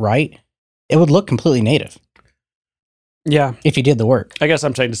you did it right, it would look completely native. Yeah. If you did the work. I guess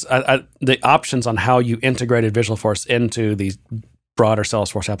I'm saying this, the options on how you integrated Visualforce into the broader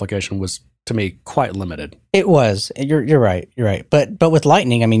Salesforce application was, to me, quite limited. It was. You're right. You're right. But with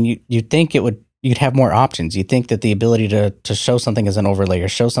Lightning, I mean, you'd think you'd have more options. You'd think that the ability to show something as an overlay or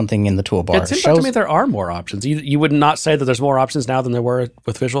show something in the toolbar. It seems like to me there are more options. You would not say that there's more options now than there were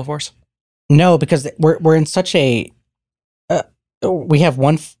with Visualforce? No, because we're in such a we have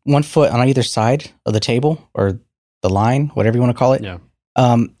one foot on either side of the table or the line, whatever you want to call it. Yeah.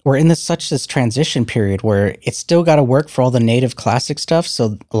 We're in this transition period where it's still got to work for all the native classic stuff.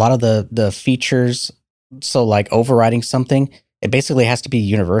 So a lot of the features, so like overriding something, it basically has to be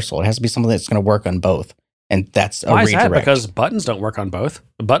universal. It has to be something that's going to work on both. And that's a Why redirect. is that? Because buttons don't work on both.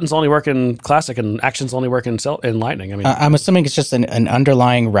 Buttons only work in classic and actions only work in Lightning. I mean, I'm assuming it's just an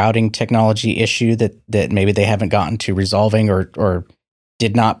underlying routing technology issue that maybe they haven't gotten to resolving or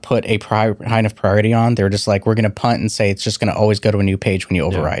did not put a high enough priority on. They're just like, we're going to punt and say it's just going to always go to a new page when you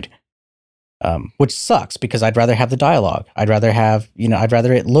override, which sucks because I'd rather have the dialogue. I'd rather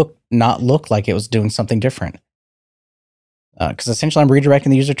it not look like it was doing something different. Because essentially I'm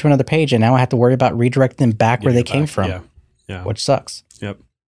redirecting the user to another page and now I have to worry about redirecting them back where they came from, which sucks. Yep.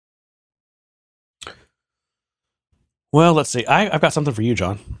 Well, let's see. I've got something for you,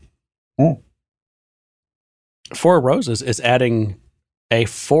 John. Four Roses is adding a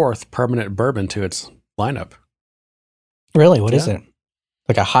fourth permanent bourbon to its lineup. Really? What is it?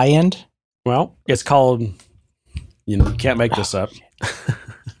 Like a high end? Well, it's called, you can't make this up.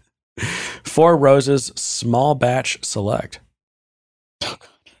 Four Roses Small Batch Select. Oh,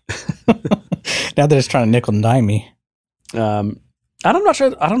 God. Now they're just trying to nickel and dime me. I'm not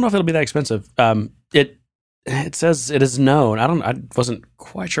sure. I don't know if it'll be that expensive. It says it is known. I wasn't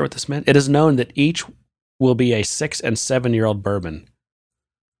quite sure what this meant. It is known that each will be a 6 and 7 year old bourbon.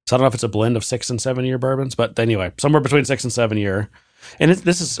 So I don't know if it's a blend of 6 and 7 year bourbons, but anyway, somewhere between 6 and 7 year. And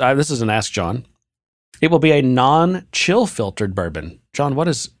this is an Ask John. It will be a non-chill filtered bourbon. John, what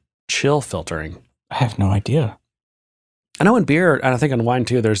is chill filtering? I have no idea. I know in beer, and I think in wine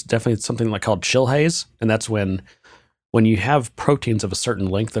too, there's definitely something like called chill haze, and that's when you have proteins of a certain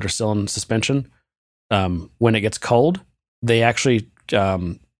length that are still in suspension. When it gets cold, they actually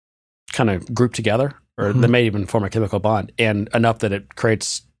kind of group together, or they may even form a chemical bond, and enough that it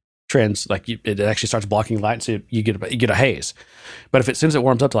creates it actually starts blocking light, so you get a haze. But as soon as it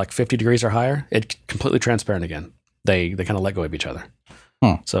warms up to like 50 degrees or higher, it's completely transparent again. They kind of let go of each other.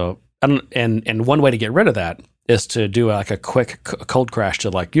 So and one way to get rid of that is to do like a quick cold crash to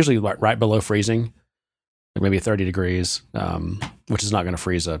like usually right below freezing, like maybe 30 degrees, which is not going to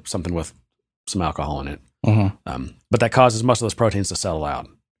freeze something with some alcohol in it. But that causes most of those proteins to settle out.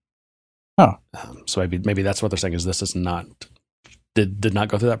 So maybe that's what they're saying is this is not did not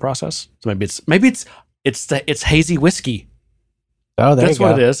go through that process. So maybe it's hazy whiskey. Oh, that's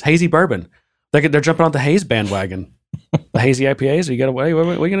what it is. Hazy bourbon. They're jumping on the haze bandwagon. The hazy IPAs. What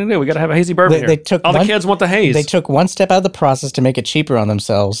are we going to do? We got to have a hazy bourbon here. The kids want the haze. They took one step out of the process to make it cheaper on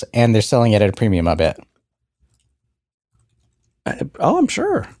themselves, and they're selling it at a premium, I bet. I'm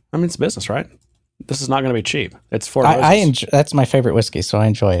sure. I mean, it's business, right? this is not going to be cheap. It's Four Roses. That's my favorite whiskey, so I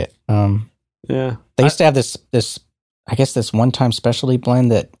enjoy it. Yeah. They used to have this I guess this one-time specialty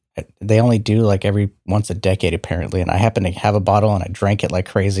blend that they only do like every once a decade apparently, and I happened to have a bottle and I drank it like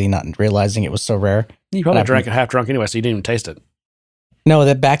crazy, not realizing it was so rare. You probably drank it half drunk anyway, so you didn't even taste it. No,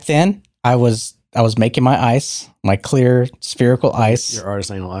 that back then I was making my ice, my clear spherical ice. Your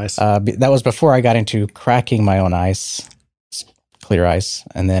artisanal ice. That was before I got into cracking my own ice, clear ice,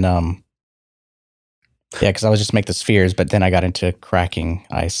 and then because I was just make the spheres, but then I got into cracking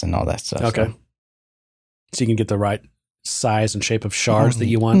ice and all that stuff. Okay. So you can get the right size and shape of shards that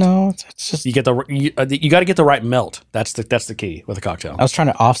you want. No, it's just you got to get the right melt. That's the key with a cocktail. I was trying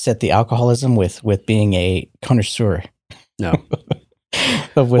to offset the alcoholism with being a connoisseur. No.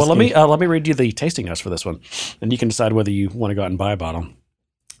 Well, let me read you the tasting notes for this one, and you can decide whether you want to go out and buy a bottle.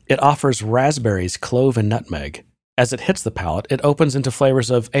 It offers raspberries, clove, and nutmeg. As it hits the palate, it opens into flavors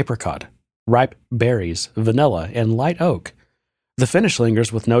of apricot, ripe berries, vanilla, and light oak. The finish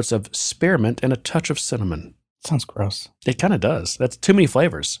lingers with notes of spearmint and a touch of cinnamon. Sounds gross. It kind of does. That's too many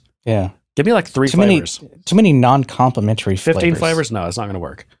flavors. Yeah. Give me like three flavors. Too many non-complimentary 15 flavors? No, it's not going to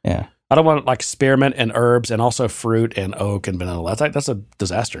work. Yeah. I don't want like spearmint and herbs and also fruit and oak and vanilla. That's a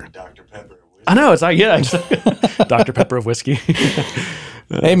disaster. Dr. Pepper of whiskey. I know. It's like, yeah. Dr. Pepper of whiskey.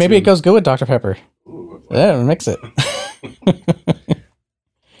 Hey, maybe it goes good with Dr. Pepper. Yeah, mix it.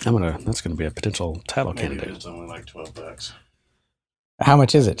 That's going to be a potential title candidate. It's only like $12. How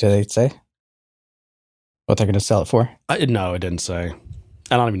much is it? Did they say what they're going to sell it for? No, it didn't say.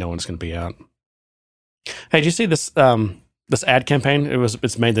 I don't even know when it's going to be out. Hey, did you see this this ad campaign?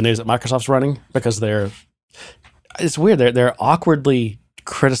 It's made the news that Microsoft's running because it's weird. They're awkwardly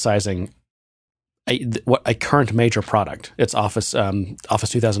criticizing a current major product. It's Office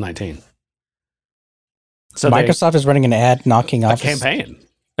 2019. So Microsoft is running an ad knocking Office. A campaign.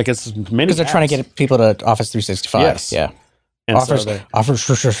 Like it's many because they're trying to get people to Office 365. Yes. Yeah. And offers,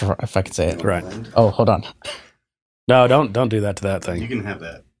 if I can say it. Right. Oh, hold on. No, don't do that to that thing. You can have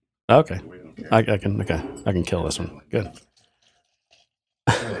that. Okay. I can kill this one. Good.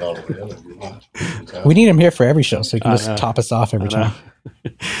 We need him here for every show so he can just top us off every time.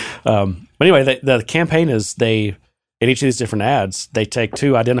 But anyway, the campaign is in each of these different ads, they take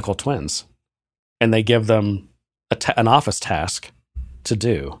two identical twins and they give them an office task to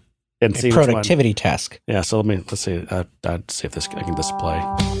do. And see productivity task. Yeah, so let's see. I'd see if I can display.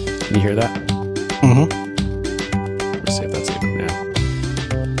 Can you hear that? Mm-hmm. Let's see if that's even. Yeah.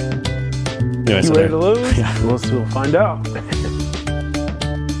 Anyway, you ready to lose? Yeah, we'll find out.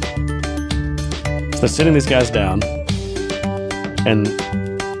 So they're sitting these guys down, and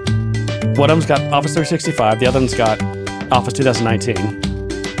one of them's got Office 365, the other one's got Office 2019, and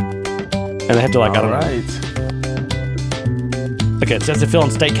they have to All right. Okay, it says to fill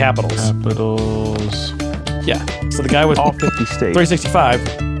in state capitals. Capitals. Yeah. So the guy with all 50 states. 365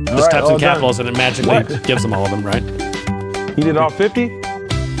 just types in capitals and it magically gives them all of them, right? He did all 50?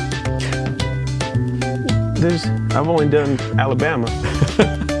 I've only done Alabama.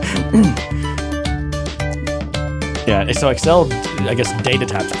 Yeah, so Excel, I guess, data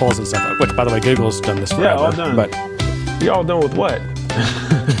types, pulls and stuff, which, by the way, Google's done this forever. Yeah, all done. But you all done with what?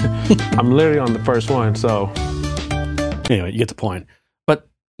 I'm literally on the first one, so... Anyway, you get the point. But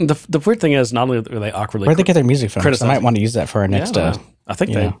the weird thing is, not only are they awkwardly... Where'd they get their music from? I might want to use that for our next montage. I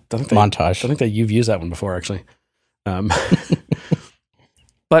think you've used that one before, actually.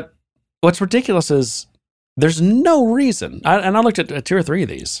 But what's ridiculous is there's no reason, and I looked at two or three of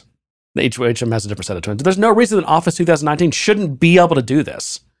these. Each of them has a different set of twins. There's no reason that Office 2019 shouldn't be able to do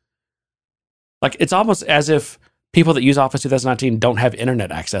this. Like, it's almost as if people that use Office 2019 don't have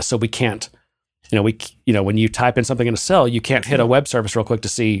internet access, so we can't... when you type in something in a cell, you can't hit a web service real quick to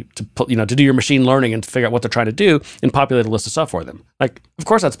do your machine learning and to figure out what they're trying to do and populate a list of stuff for them. Like, of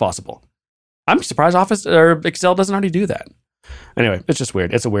course that's possible. I'm surprised Office or Excel doesn't already do that. Anyway, it's just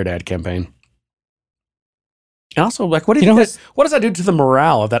weird. It's a weird ad campaign. And also, like, what does that do to the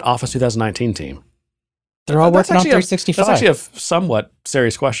morale of that Office 2019 team? They're all working on 365. That's actually a somewhat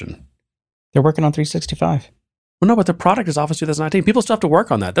serious question. They're working on 365. Well, no, but the product is Office 2019. People still have to work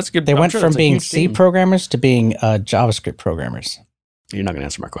on that. That's good. They went from being C programmers to being JavaScript programmers. You're not going to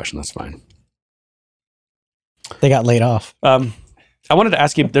answer my question. That's fine. They got laid off. I wanted to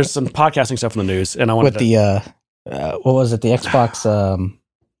ask you. There's some podcasting stuff in the news, and I wanted what was it? The Xbox.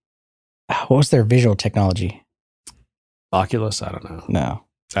 What was their visual technology? Oculus. I don't know. No,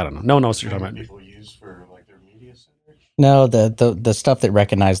 I don't know. No one knows what you're talking about. People use for like their media center. No, the stuff that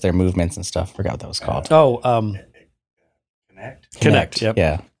recognized their movements and stuff. I forgot what that was called. Kinect. Yep.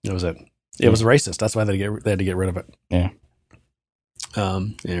 Yeah. That was it. It was racist. That's why they had to get rid of it. Yeah.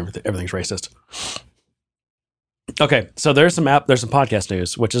 Everything's racist. Okay, so there's some podcast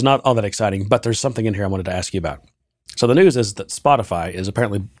news, which is not all that exciting, but there's something in here I wanted to ask you about. So the news is that Spotify is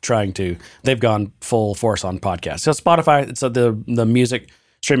apparently they've gone full force on podcasts. So Spotify, it's the music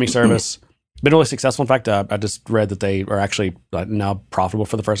streaming service, been really successful. In fact, I just read that they are actually now profitable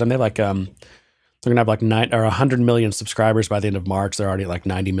for the first time. They're like, they're going to have like 100 million subscribers by the end of March. They're already at like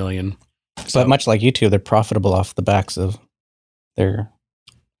 90 million. So, but much like YouTube, they're profitable off the backs of their...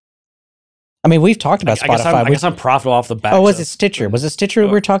 I mean, we've talked about Spotify. I guess I'm profitable off the back. Oh, was it Stitcher? Was it Stitcher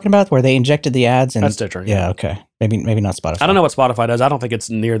we were talking about where they injected the ads? That's Stitcher. Yeah, okay. Maybe not Spotify. I don't know what Spotify does. I don't think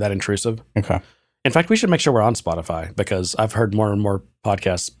it's near that intrusive. Okay. In fact, we should make sure we're on Spotify because I've heard more and more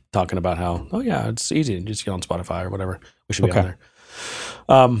podcasts talking about how, it's easy to just get on Spotify or whatever. We should be on there.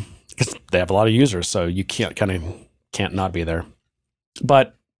 Because they have a lot of users, so you can't not be there.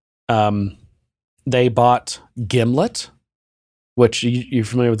 But they bought Gimlet, which you're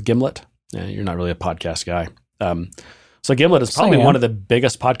familiar with Gimlet? Yeah, you're not really a podcast guy. So Gimlet is probably one of the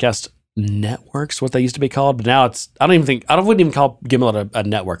biggest podcast networks, what they used to be I wouldn't even call Gimlet a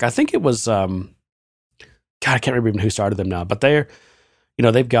network. I think it was, I can't remember even who started them now, but they've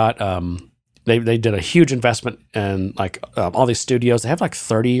got, they did a huge investment in like all these studios. They have like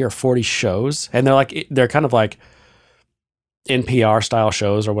 30 or 40 shows, and they're kind of like NPR style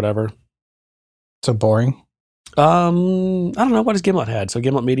shows or whatever. So boring. I don't know what has Gimlet had. So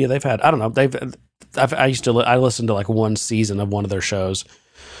Gimlet Media, they've had, I don't know. I listened to like one season of one of their shows.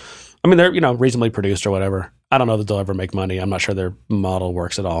 I mean, they're, reasonably produced or whatever. I don't know that they'll ever make money. I'm not sure their model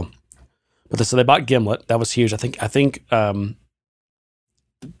works at all. But so they bought Gimlet. That was huge. I think they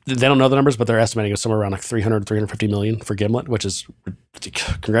don't know the numbers, but they're estimating it's somewhere around like 350 million for Gimlet, which is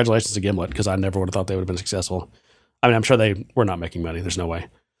congratulations to Gimlet, because I never would have thought they would have been successful. I mean, I'm sure they were not making money. There's no way.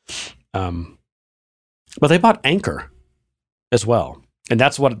 But they bought Anchor as well. And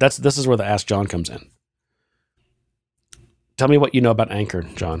this is where the Ask John comes in. Tell me what you know about Anchor,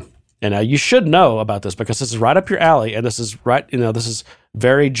 John. And you should know about this because this is right up your alley, and this is this is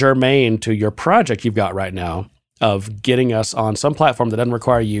very germane to your project you've got right now of getting us on some platform that doesn't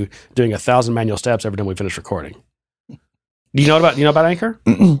require you doing 1,000 manual steps every time we finish recording. Do you know about Anchor?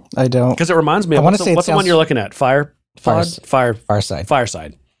 I don't. Because it reminds me of what's the one you're looking at? Fireside.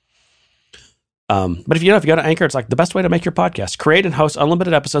 But if you go to Anchor, it's like the best way to make your podcast. Create and host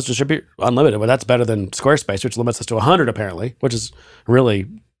unlimited episodes, distribute unlimited. Well, that's better than Squarespace, which limits us to 100 apparently, which is really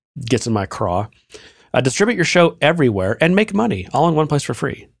gets in my craw. Distribute your show everywhere and make money all in one place for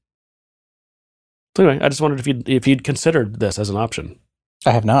free. So anyway, I just wondered if you'd considered this as an option.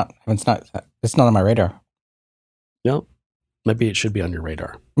 I have not. It's not on my radar. No, maybe it should be on your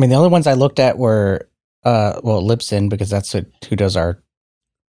radar. I mean, the only ones I looked at were Libsyn, because that's who does our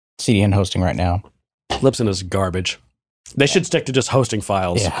CDN hosting right now. Libsyn is garbage. They should stick to just hosting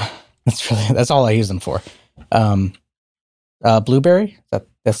files. Yeah, that's all I use them for. Blueberry,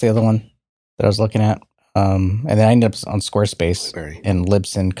 that's the other one that I was looking at. And then I ended up on Squarespace and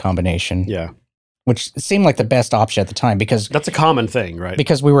Libsyn combination. Yeah, which seemed like the best option at the time because that's a common thing, right?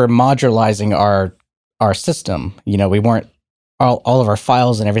 Because we were modularizing our system. We weren't all of our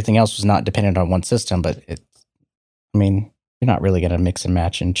files and everything else was not dependent on one system. But you're not really going to mix and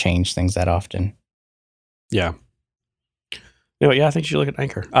match and change things that often. Yeah. I think you should look at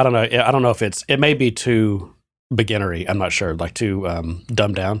Anchor. I don't know. I don't know if it may be too beginnery. I'm not sure. Like too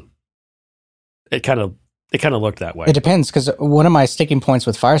dumbed down. It kind of looked that way. It depends, because one of my sticking points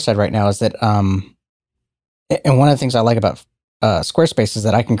with Fireside right now is that, and one of the things I like about Squarespace is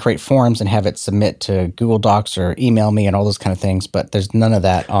that I can create forms and have it submit to Google Docs or email me and all those kind of things. But there's none of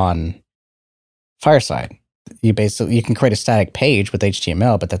that on Fireside. You can create a static page with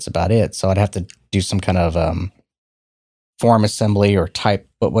HTML, but that's about it. So I'd have to do some kind of form assembly or type.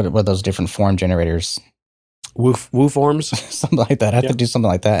 What are those different form generators? Woo forms, something like that. I have to do something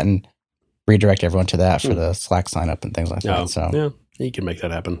like that and redirect everyone to that for the Slack sign up and things like that. So yeah, you can make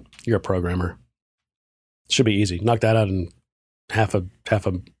that happen. You're a programmer. It should be easy. Knock that out in half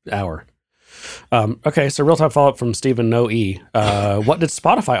an hour. Okay, so real-time follow-up from Stephen No E. What did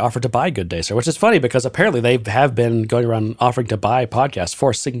Spotify offer to buy Good Day, Sir? Which is funny because apparently they have been going around offering to buy podcasts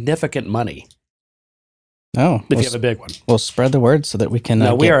for significant money. Oh, if you have a big one, we'll spread the word so that we can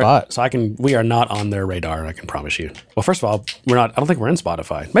get bought. So we are not on their radar. I can promise you. Well, first of all, we're not. I don't think we're in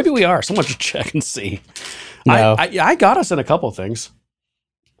Spotify. Maybe we are. Someone should check and see. No. I got us in a couple of things.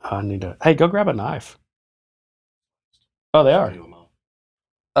 I need to. Hey, go grab a knife. Oh, they are.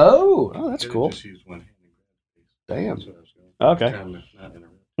 Oh, that's cool. Just use one hand Damn. Okay.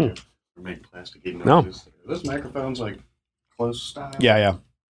 No. This microphone's like close style. Yeah.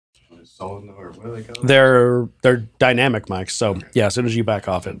 Or what do they call it? They're dynamic mics. So yeah, as soon as you back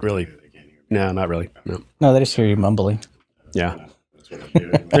off, it really. No, not really. No, they just hear you mumbling. Yeah.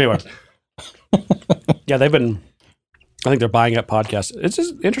 Anyway. Yeah, they've been. I think they're buying up podcasts. It's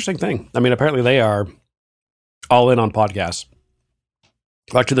just an interesting thing. I mean, apparently they are all in on podcasts,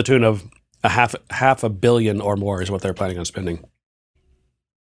 like to the tune of half $500 million or more is what they're planning on spending.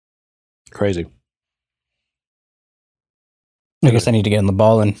 Crazy. I guess I need to get in the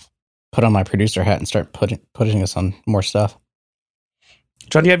ball and put on my producer hat and start putting us on more stuff.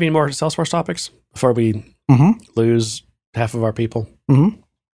 John, do you have any more Salesforce topics before we lose half of our people? Mm-hmm.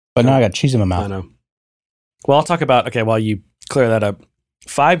 But now I got cheese in my mouth. I know. Well, I'll talk about, while you clear that up,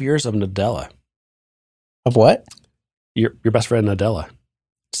 5 years of Nadella. Of what? Your best friend Nadella.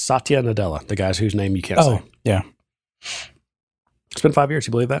 Satya Nadella, the guys whose name you can't say. Yeah. It's been 5 years.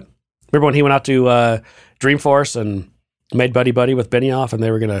 You believe that? Remember when he went out to Dreamforce and made buddy with Benioff, and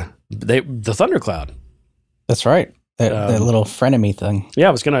they were the Thundercloud. That's right. That little frenemy thing. Yeah,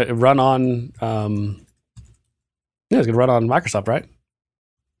 it was going to run on. It was going to run on Microsoft, right?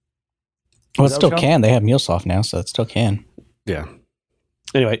 Well, it still can. They have MuleSoft now, so it still can. Yeah.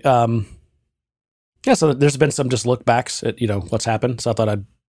 Anyway, yeah. So there's been some just look backs at what's happened. So I thought I'd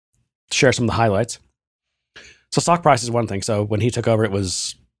share some of the highlights. So stock price is one thing. So when he took over, it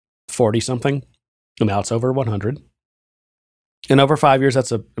was 40 something, and now it's over 100. In over 5 years,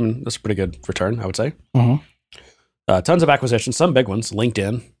 that's a pretty good return, I would say. Mm-hmm. Tons of acquisitions, some big ones.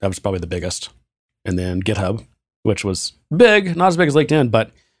 LinkedIn, that was probably the biggest, and then GitHub, which was big, not as big as LinkedIn,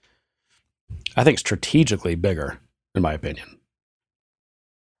 but I think strategically bigger, in my opinion.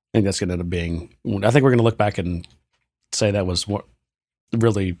 I think that's going to end up being. I think we're going to look back and say that was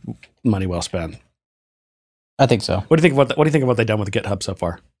really money well spent. I think so. What do you think about what they've done with GitHub so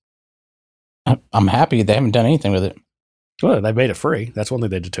far? I'm happy they haven't done anything with it. Well, they made it free. That's one thing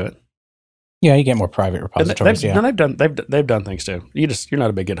they did to it. Yeah, you get more private repositories. They've done things too. You're not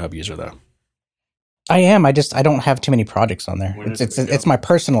a big GitHub user though. I am. I don't have too many projects on there. It's my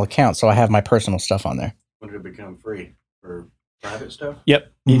personal account, so I have my personal stuff on there. When did it become free for private stuff?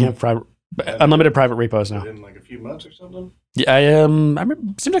 Yep, you can have unlimited private repos now. In like a few months or something. Yeah, I remember.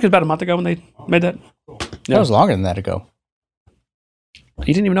 It seemed like it was about a month ago when they made that. Cool. Yeah. That was longer than that ago.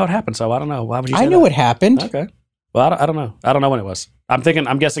 You didn't even know what happened, so I don't know. Why would you? Say I knew what happened. Okay. Well, I don't know. I don't know when it was.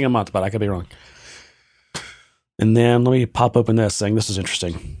 I'm guessing a month, but I could be wrong. And then let me pop open this thing. This is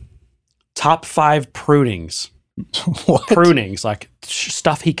interesting. Top 5 prunings. What? Prunings, like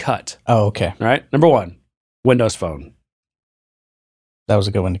stuff he cut. Oh, okay. All right. Number 1, Windows Phone. That was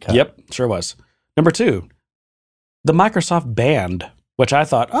a good one to cut. Yep, sure was. Number 2, the Microsoft Band, which I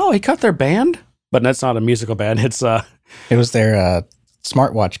thought, he cut their band? But that's not a musical band. It's It was their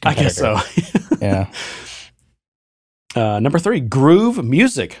smartwatch competitor. I guess so. Yeah. Number 3, Groove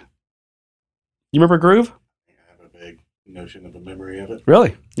Music. You remember Groove? I have a vague notion of a memory of it.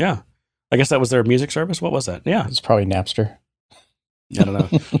 Really? Yeah. I guess that was their music service. What was that? Yeah. It's probably Napster. I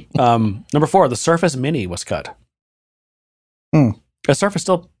don't know. Number 4, the Surface Mini was cut. The Surface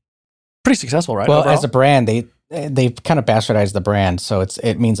still pretty successful, right? Well, overall? as a brand, they've kind of bastardized the brand, so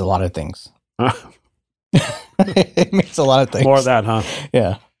it means a lot of things. It means a lot of things. More of that, huh?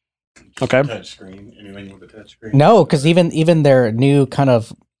 Yeah. Okay. Touch screen. Anything with a touch screen? No, because even their new kind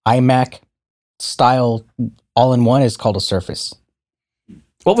of iMac style all-in-one is called a Surface.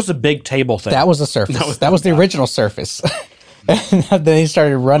 What was the big table thing? That was a Surface. That was the original Surface. And then they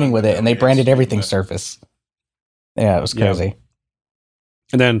started running with it, and they branded everything Surface. Yeah, it was crazy. Yeah.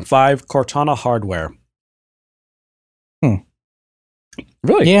 And then 5, Cortana hardware.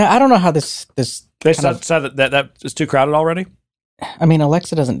 Really? Yeah, I don't know how this They said that is too crowded already? I mean,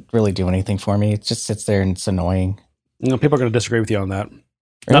 Alexa doesn't really do anything for me. It just sits there and it's annoying. People are going to disagree with you on that. Really?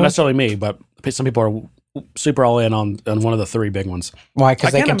 Not necessarily me, but some people are super all in on one of the 3 big ones. Why?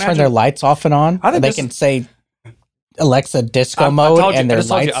 Because they can turn their lights off and on. I think they can say Alexa disco mode and their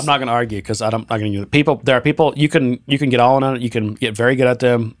lights. I'm not going to argue because I'm not going to use it. There are people you can get all in on it. You can get very good at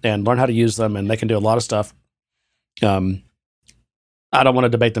them and learn how to use them, and they can do a lot of stuff. I don't want to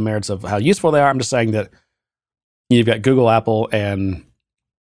debate the merits of how useful they are. I'm just saying that you've got Google, Apple, and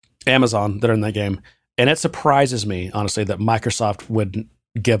Amazon that are in that game. And it surprises me, honestly, that Microsoft would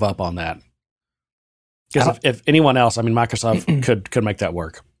give up on that. Because if anyone else, I mean, Microsoft could make that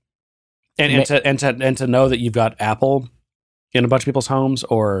work. And to know that you've got Apple in a bunch of people's homes,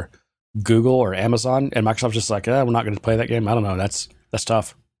 or Google or Amazon, and Microsoft's just like, we're not going to play that game. I don't know. That's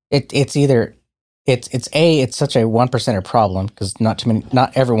tough. It's either it's such a 1%er problem because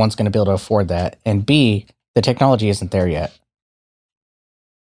not everyone's going to be able to afford that, and B, the technology isn't there yet.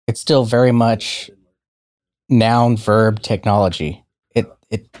 It's still very much noun verb technology.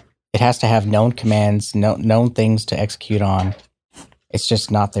 It has to have known commands, known things to execute on. It's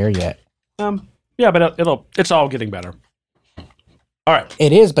just not there yet. Yeah, but it's all getting better. All right.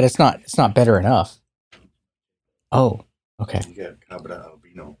 It is, but it's not better enough. Oh, okay. You got Cabra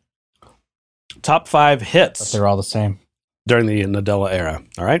Albino. Top 5 hits. But they're all the same. During the Nadella era.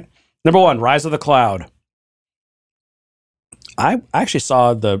 All right. Number 1, Rise of the Cloud. I actually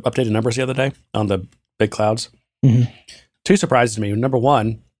saw the updated numbers the other day on the big clouds. Mm-hmm. 2 surprises me. Number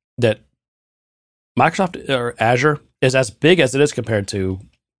 1, that Microsoft or Azure is as big as it is compared to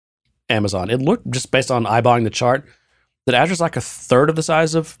Amazon. It looked, just based on eyeballing the chart, that Azure's like a third of the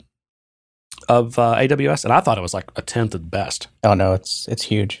size of AWS, and I thought it was like a tenth at best. Oh no, it's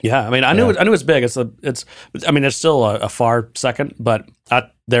huge. Yeah, I mean, I knew it's big. It's still a far second, but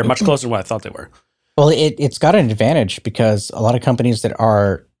they're much closer than what I thought they were. Well, it's got an advantage because a lot of companies that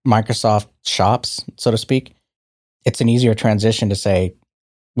are Microsoft shops, so to speak, it's an easier transition to say,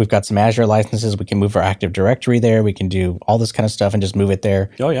 we've got some Azure licenses, we can move our Active Directory there, we can do all this kind of stuff and just move it there.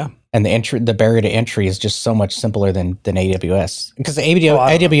 Oh yeah. And the barrier to entry is just so much simpler than AWS. Because the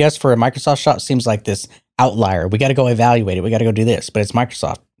AWS for a Microsoft shop seems like this outlier. We got to go evaluate it. We got to go do this. But it's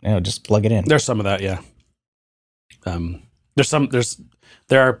Microsoft. Just plug it in. There's some of that, yeah.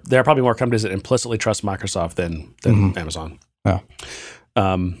 There are probably more companies that implicitly trust Microsoft than Amazon. Oh.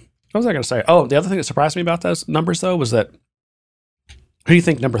 What was I going to say? Oh, the other thing that surprised me about those numbers though was that, who do you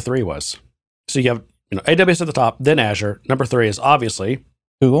think number 3 was? So you have AWS at the top, then Azure. Number 3 is obviously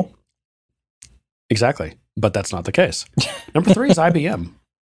Google. Exactly, but that's not the case. Number 3 is IBM.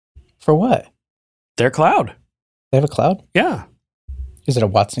 For what? Their cloud. They have a cloud? Yeah. Is it a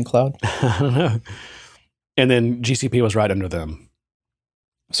Watson cloud? I don't know. And then GCP was right under them.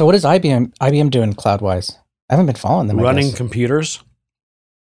 So what is IBM doing cloud-wise? I haven't been following them. Running computers.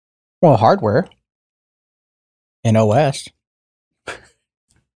 Well, hardware. And OS.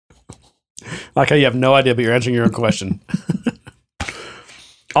 Like how you have no idea, but you're answering your own question.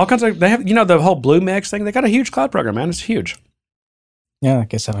 All kinds of, they have, the whole Blue Mix thing. They got a huge cloud program, man. It's huge. Yeah, I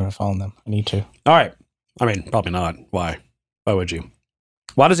guess I haven't been following them. I need to. All right. I mean, probably not. Why? Why would you?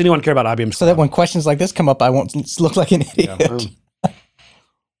 Why does anyone care about IBM? So that when questions like this come up, I won't look like an idiot. Yeah.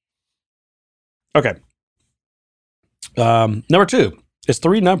 Okay. Number 2 is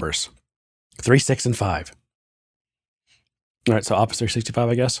 3 numbers. 3, 6, and 5. All right, so Office 365,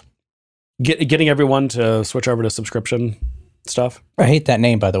 I guess. Getting everyone to switch over to subscription stuff. I hate that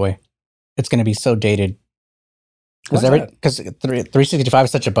name, by the way. It's going to be so dated. Because 365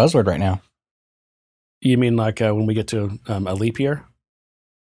 is such a buzzword right now. You mean like when we get to a leap year?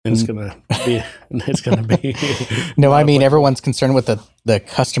 And it's gonna be No, I mean everyone's concerned with the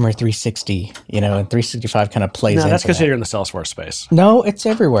customer 360, and 365 kind of plays. No, that's because you're in the Salesforce space. No, it's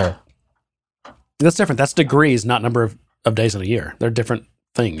everywhere. That's different. That's degrees, not number of days in a year. They're different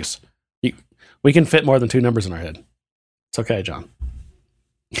things. We can fit more than 2 numbers in our head. It's okay, John.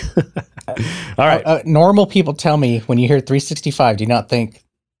 All right. Normal people tell me when you hear 365, do you not think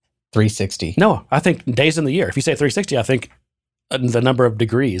 360? No, I think days in the year. If you say 360, I think the number of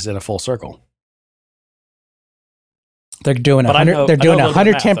degrees in a full circle. They're doing 100. They're doing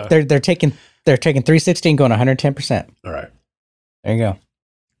 110. They're taking 360 and going 110%. All right. There you go.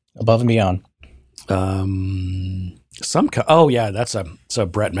 Above and beyond. So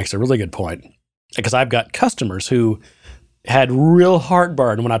Brett makes a really good point, because I've got customers who had real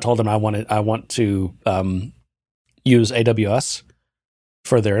heartburn when I told them I want to use AWS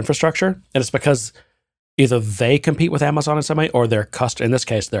for their infrastructure, and it's because either they compete with Amazon in some way, or in this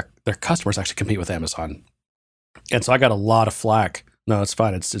case, their customers actually compete with Amazon. And so I got a lot of flack. No, it's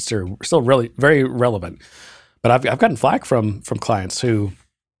fine. It's still really very relevant. But I've gotten flack from clients who,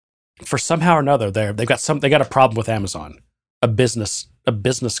 for somehow or another, they got a problem with Amazon, a business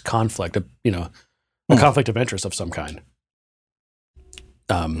conflict, a conflict of interest of some kind.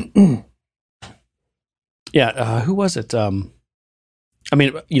 Who was it? I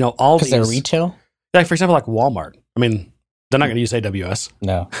mean, all these. Because they're retail? Like, for example, like Walmart. I mean, they're not going to use AWS.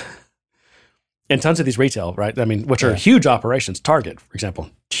 No. And tons of these retail, right? I mean, which are huge operations. Target, for example.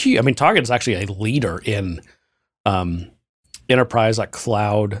 I mean, Target is actually a leader in enterprise, like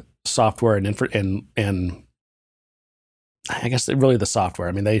cloud software and I guess really the software.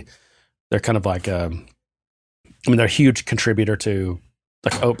 I mean, they're kind of like, they're a huge contributor to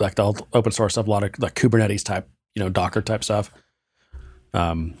like the open source stuff, a lot of like Kubernetes type, Docker type stuff.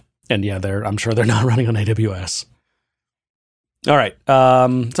 And yeah, I'm sure they're not running on AWS. All right.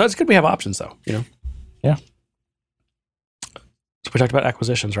 So it's good we have options though, Yeah. So we talked about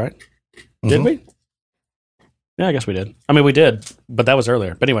acquisitions, right? Mm-hmm. Did we? Yeah, I guess we did. I mean, we did, but that was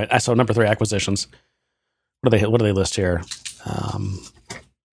earlier. But anyway, so number 3, acquisitions. What do they list here?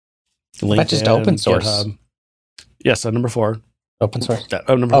 LinkedIn, but just open source. GitHub. Yeah, so number 4. Open source.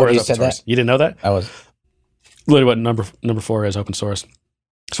 Number 4 is you open said source. that? You didn't know that? I was. Literally what number 4 is open source.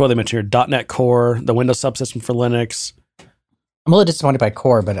 So what they mentioned here, .NET Core, the Windows subsystem for Linux. I'm a little disappointed by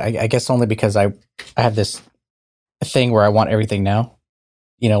Core, but I guess only because I have this thing where I want everything now.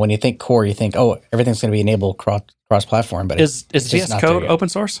 You know, when you think Core, you think, oh, everything's going to be enabled cross-platform. But is VS Code open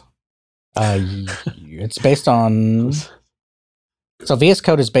source? It's based on. So VS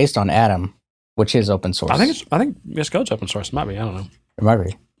Code is based on Atom, which is open source. I think VS Code's open source. It might be. I don't know. It might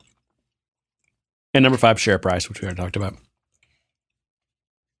be. And number 5, share price, which we already talked about.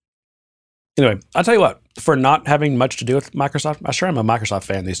 Anyway, I'll tell you what. For not having much to do with Microsoft, I sure am a Microsoft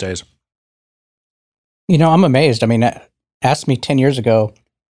fan these days. You know, I'm amazed. I mean, ask me 10 years ago,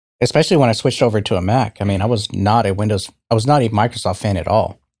 especially when I switched over to a Mac. I mean, I was not a Microsoft fan at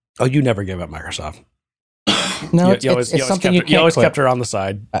all. Oh, you never gave up Microsoft. No, it's something you always quit. kept her on the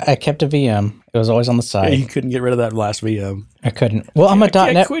side. I kept a VM. It was always on the side. Yeah, you couldn't get rid of that last VM. I couldn't. Well, I'm a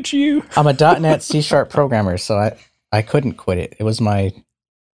 .NET. Quit you. I'm a .NET C# programmer, so I couldn't quit it. It was my.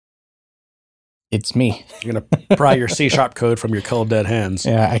 It's me. You're gonna pry your C# code from your cold dead hands.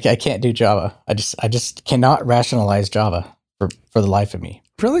 Yeah, I can't do Java. I just cannot rationalize Java for the life of me.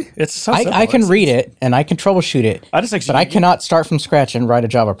 Really? It's so simple. I can read it and I can troubleshoot it. I cannot start from scratch and write a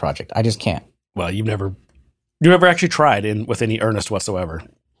Java project. I just can't. Well, you've never actually tried with any earnest whatsoever.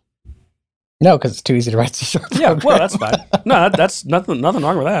 No, because it's too easy to write C#. Yeah, well, that's fine. No, that's nothing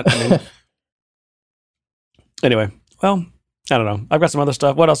wrong with that. I mean, anyway, well, I don't know. I've got some other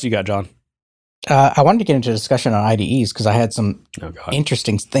stuff. What else you got, John? I wanted to get into a discussion on IDEs because I had some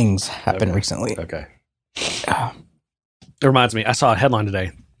interesting things happen recently. Okay. It reminds me, I saw a headline today.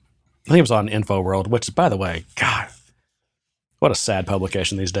 I think it was on InfoWorld, which, by the way, God, what a sad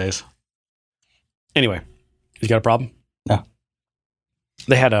publication these days. Anyway, you got a problem? No.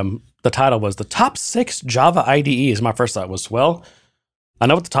 They had the title was the top 6 Java IDEs. My first thought was, well, I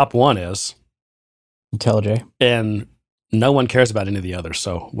know what the top 1 is. IntelliJ. And no one cares about any of the others.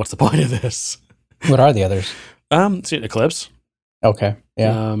 So what's the point of this? What are the others? See, Eclipse. Okay.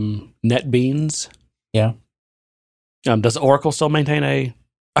 Yeah. NetBeans. Yeah. Does Oracle still maintain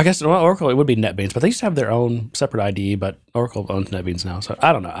I guess Oracle, it would be NetBeans, but they used to have their own separate IDE, but Oracle owns NetBeans now. So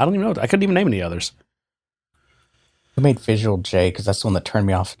I don't know. I don't even know. I couldn't even name any others. Who made Visual J? Because that's the one that turned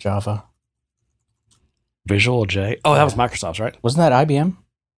me off of Java. Visual J? Oh, that was Microsoft's, right? Wasn't that IBM?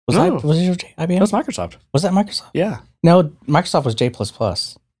 Was Visual J IBM? That was Microsoft. Was that Microsoft? Yeah. No, Microsoft was J++.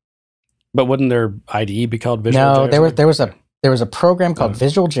 But wouldn't their IDE be called Visual J? No, there was a program called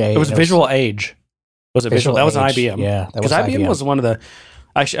Visual J. It was Visual Age. Was it Visual? That was an IBM. Yeah, because IBM was one of the.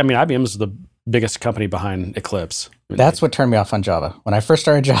 Actually, I mean, IBM is the biggest company behind Eclipse. That's what turned me off on Java. When I first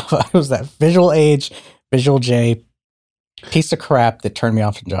started Java, it was that Visual Age, Visual J piece of crap that turned me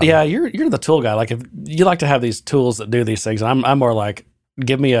off on Java. Yeah, you're the tool guy. Like, if you like to have these tools that do these things, I'm more like,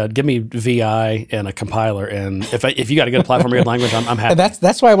 give me VI and a compiler, and if you got a good platform or good language, I'm happy. And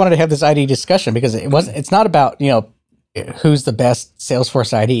that's why I wanted to have this IDE discussion, because it's not about who's the best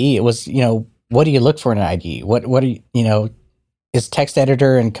Salesforce IDE. It was what do you look for in an IDE? What do you is text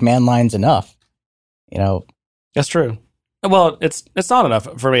editor and command lines enough? That's true. Well, it's not enough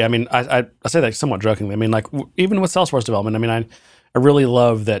for me. I mean, I say that somewhat jokingly. I mean, like, even with Salesforce development, I mean, I really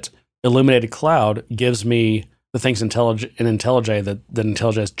love that Illuminated Cloud gives me the things in IntelliJ that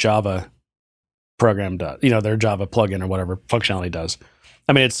IntelliJ's Java program does. Their Java plugin or whatever functionality does.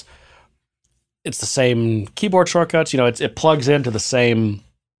 I mean, it's the same keyboard shortcuts. It plugs into the same,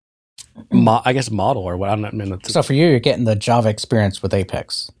 model or what. I don't know. So for you, you're getting the Java experience with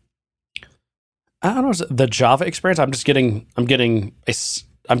Apex. I don't know the Java experience. I'm getting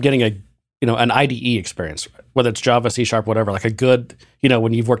an IDE experience, whether it's Java, C#, whatever. Like a good,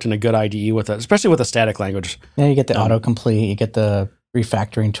 when you've worked in a good IDE with it, especially with a static language. Yeah, you get the autocomplete, you get the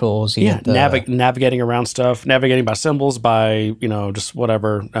refactoring tools. Navigating around stuff, navigating by symbols, by just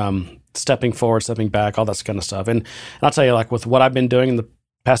whatever, stepping forward, stepping back, all that kind of stuff. And I'll tell you, like with what I've been doing in the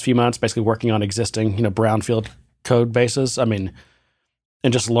past few months, basically working on existing, brownfield code bases. I mean,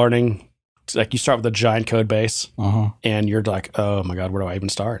 and just learning. Like you start with a giant code base, and you're like, oh my god, where do I even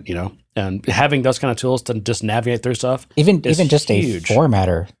start? And having those kind of tools to just navigate through stuff, even just huge. A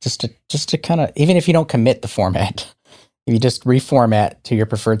formatter, just to kind of, even if you don't commit the format, if you just reformat to your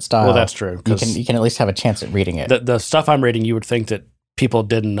preferred style. Well, that's true. You can at least have a chance at reading it. The stuff I'm reading, you would think that people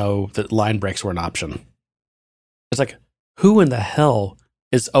didn't know that line breaks were an option. It's like, who in the hell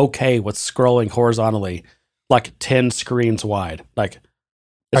is okay with scrolling horizontally like 10 screens wide? Like,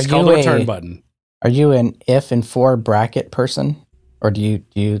 it's called a return button. Are you an if and for bracket person, or do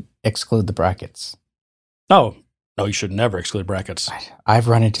you exclude the brackets? No, Oh, you should never exclude brackets. I've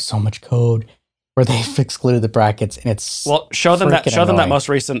run into so much code where they've excluded the brackets, and it's show them that most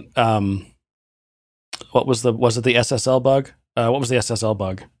recent. Was it the SSL bug? What was the SSL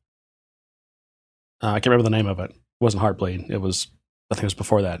bug? I can't remember the name of it. It wasn't Heartbleed. I think it was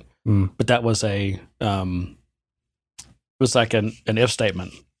before that. But that was it was like an if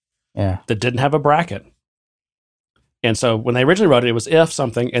statement. Yeah. That didn't have a bracket. And so when they originally wrote it, it was if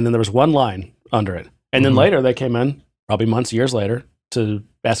something, and then there was one line under it. And then later they came in, probably months, years later, to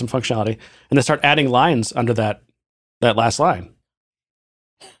add some functionality, and they start adding lines under that last line.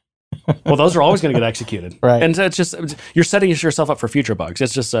 Well, those are always going to get executed, right? And it's just you're setting yourself up for future bugs.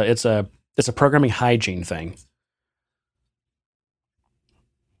 It's just it's a programming hygiene thing.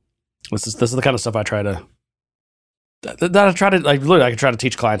 This is the kind of stuff I try to I can try to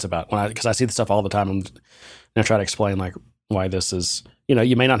teach clients about because I see this stuff all the time, and I try to explain like why this is.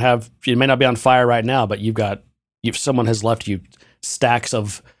 You may not be on fire right now, but someone has left you stacks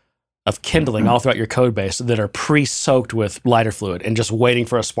of kindling all throughout your code base that are pre-soaked with lighter fluid and just waiting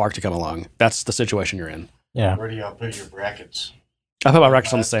for a spark to come along. That's the situation you're in. Yeah. Where do y'all put your brackets? I put my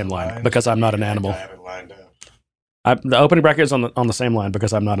brackets on the same line because I'm not an animal. I have it lined up. The opening bracket is on the same line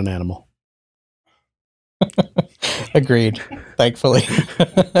because I'm not an animal. Agreed. Thankfully,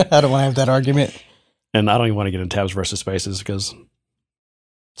 I don't want to have that argument. And I don't even want to get into tabs versus spaces because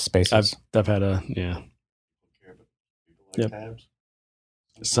spaces. I've had a People like tabs.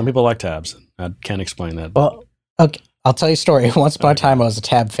 Some people like tabs. I can't explain that. Well, okay. I'll tell you a story. Once upon a time, I was a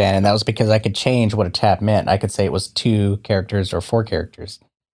tab fan, and that was because I could change what a tab meant. I could say it was 2 characters or 4 characters,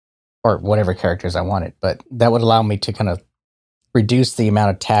 or whatever characters I wanted. But that would allow me to kind of reduce the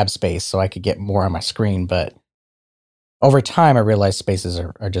amount of tab space so I could get more on my screen. But over time, I realized spaces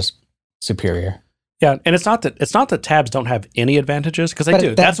are just superior. Yeah, and it's not that tabs don't have any advantages, because they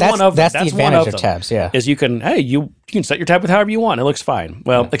do. That's one of the advantage of tabs. Yeah, is you can set your tab with however you want. It looks fine.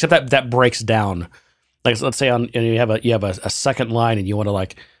 Well, except that breaks down. Like let's say you have a second line and you want to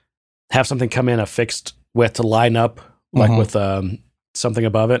like have something come in a fixed width to line up like with something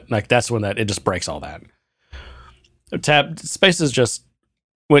above it. Like that's when it just breaks all that. Tab space is just.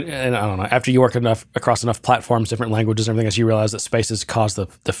 And I don't know. After you work across enough platforms, different languages, and everything else, you realize that spaces cause the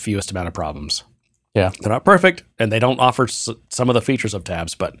fewest amount of problems. Yeah, they're not perfect, and they don't offer some of the features of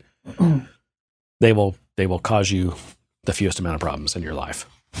tabs, but they will cause you the fewest amount of problems in your life.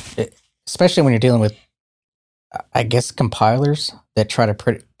 Especially when you're dealing with, I guess, compilers that try to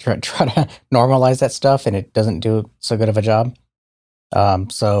normalize that stuff, and it doesn't do so good of a job.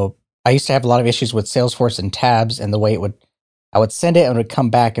 So I used to have a lot of issues with Salesforce and tabs, and the way I would send it and it would come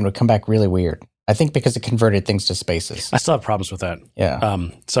back really weird. I think because it converted things to spaces. I still have problems with that. Yeah.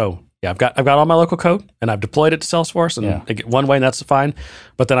 I've got all my local code and I've deployed it to Salesforce and I get one way and that's fine.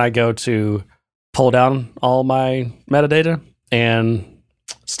 But then I go to pull down all my metadata and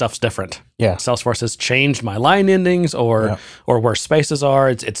stuff's different. Yeah. Salesforce has changed my line endings or where spaces are.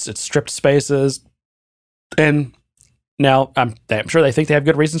 It's stripped spaces. And now I'm sure they think they have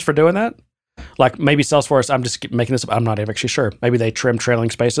good reasons for doing that. Like maybe Salesforce, I'm just making this up. I'm not actually sure. Maybe they trim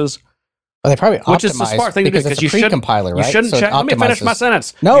trailing spaces. Well, they probably optimize, which is the smart thing to do because it's a pre-compiler, right? You shouldn't check. Let me finish my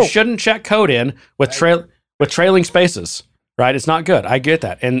sentence. No, you shouldn't check code in with trailing spaces, right? It's not good. I get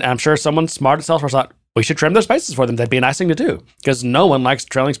that, and I'm sure someone smart at Salesforce thought we should trim their spaces for them. That'd be a nice thing to do because no one likes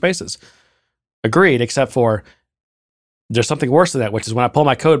trailing spaces. Agreed, except for there's something worse than that, which is when I pull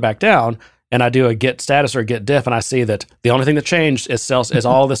my code back down and I do a git status or a git diff, and I see that the only thing that changed is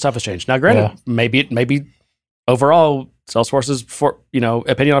all this stuff has changed. Now, granted, maybe overall. Salesforce's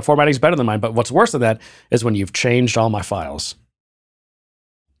opinion on formatting is better than mine, but what's worse than that is when you've changed all my files.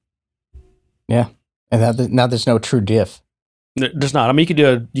 Yeah, and now there's no true diff. There's not. I mean, you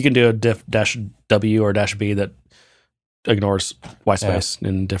can do a diff -w or -b that ignores white space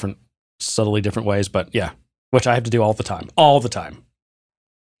in subtly different ways, but yeah, which I have to do all the time.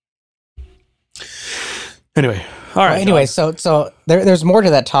 Anyway, all right. Well, anyway, so there's more to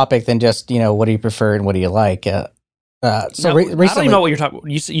that topic than just what do you prefer and what do you like. Recently, I don't even know what you're talking.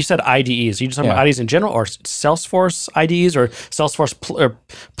 You said IDEs. Are you just talking about IDEs in general, or Salesforce IDEs, or Salesforce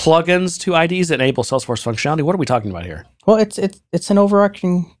plugins to IDEs that enable Salesforce functionality? What are we talking about here? Well, it's an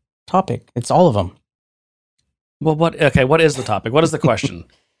overarching topic. It's all of them. Well, what is the topic? What is the question?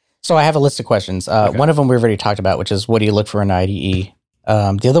 So I have a list of questions. One of them we've already talked about, which is what do you look for in IDE?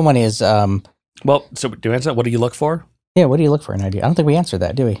 The other one is so do you answer that? What do you look for? Yeah, what do you look for in IDE? I don't think we answered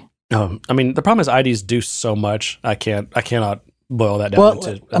that, do we? I mean, the problem is IDs do so much. I cannot boil that down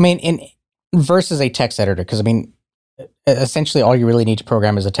into. I mean, versus a text editor, because I mean, essentially all you really need to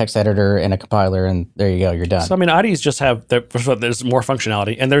program is a text editor and a compiler, and there you go, you're done. So I mean, IDs just have there's more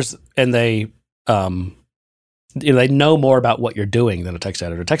functionality, and they they know more about what you're doing than a text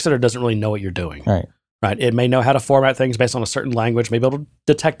editor. Text editor doesn't really know what you're doing. Right. Right. It may know how to format things based on a certain language, maybe it'll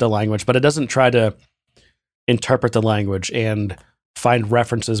detect a language, but it doesn't try to interpret the language and find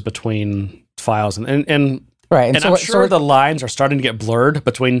references between files. And right. And I'm sure the lines are starting to get blurred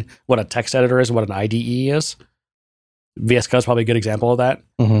between what a text editor is and what an IDE is. VS Code is probably a good example of that.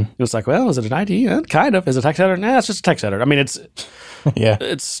 Mm-hmm. It's like, well, is it an IDE? Kind of. Is it a text editor? Nah, it's just a text editor. I mean,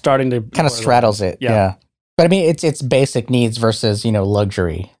 it's starting to kind of straddles it. Yeah. But I mean, it's basic needs versus,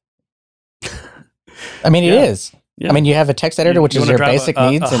 luxury. I mean, it is. Yeah. I mean, you have a text editor, which is your basic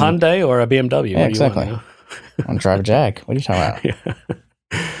needs. A Hyundai or a BMW? Yeah, exactly. I want to drive a Jag. What are you talking about?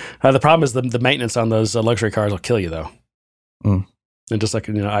 Yeah. The problem is the maintenance on those luxury cars will kill you, though. Mm. And just like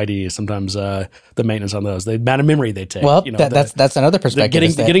IDE, sometimes the maintenance on those, the amount of memory they take. Well, that's another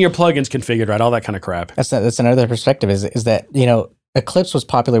perspective. Getting your plugins configured right, all that kind of crap. That's another perspective. Is that Eclipse was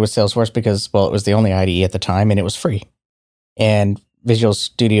popular with Salesforce because it was the only IDE at the time and it was free, and Visual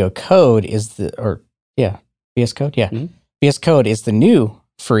Studio Code is VS Code, Mm-hmm. VS Code is the new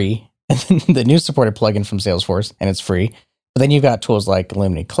free, the new supported plugin from Salesforce, and it's free. But then you've got tools like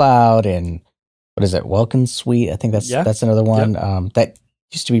Illuminate Cloud and what is it, Welcome Suite? I think that's another one. Yep. That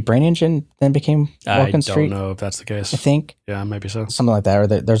used to be Brain Engine, then became Welcome Suite. I don't know if that's the case. I think, yeah, maybe so. Something like that, or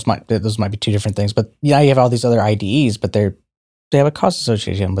those might be two different things. But you have all these other IDEs, but they have a cost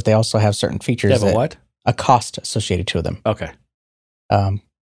associated to them, but they also have certain features. They have what? A cost associated to them. Okay. And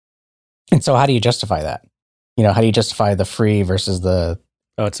so how do you justify that? How do you justify the free versus the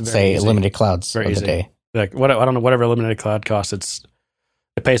Illuminated Clouds very of easy. the day? Like I don't know, whatever Illuminated Cloud costs,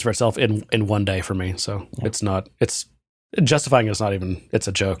 it pays for itself in one day for me. So it's justifying it's not even, it's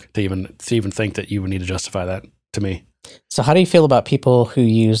a joke to even think that you would need to justify that to me. So how do you feel about people who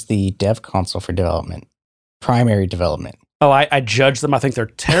use the dev console for development, primary development? Oh, I judge them. I think they're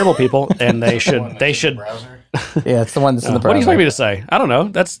terrible people, and they should. Yeah, it's the one that's in the browser. What do you expect me to say? I don't know.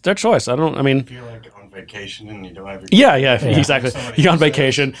 That's their choice. I mean, feel like on vacation and you don't have your exactly. You're on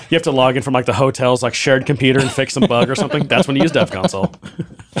vacation. You have to log in from the hotel's shared computer and fix some bug or something. That's when you use Dev Console.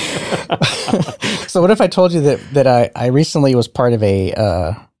 So what if I told you that I recently was part of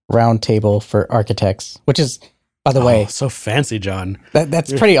a round table for architects, which is, by the way, so fancy, John.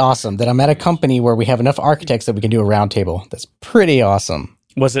 That's pretty awesome. That I'm at a company where we have enough architects that we can do a round table. That's pretty awesome.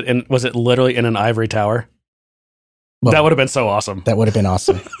 Was it literally in an ivory tower? Well, that would have been so awesome. That would have been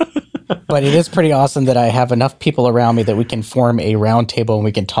awesome. But it is pretty awesome that I have enough people around me that we can form a round table and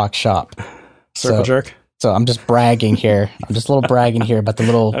we can talk shop. Circle jerk. So I'm just bragging here. I'm just a little bragging here about the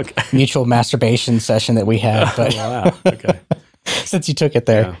little mutual masturbation session that we had. But wow. Okay. Since you took it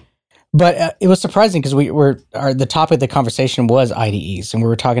there. Yeah. But it was surprising because the topic of the conversation was IDEs, and we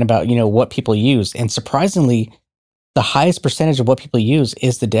were talking about what people use, and surprisingly, the highest percentage of what people use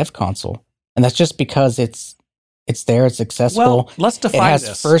is the Dev Console, and that's just because it's there, it's accessible. Well, let's define this. It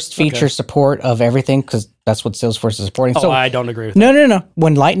has first feature support of everything because that's what Salesforce is supporting. So I don't agree with that. No.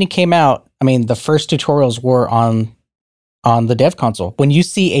 When Lightning came out, I mean, the first tutorials were on the Dev Console. When you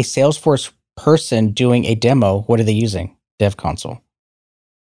see a Salesforce person doing a demo, what are they using? Dev Console.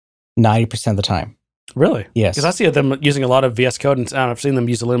 90% of the time. Really? Yes. Because I see them using a lot of VS Code, and I've seen them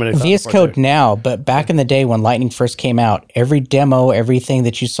use Illuminated Cloud. VS Code now, but back in the day when Lightning first came out, every demo, everything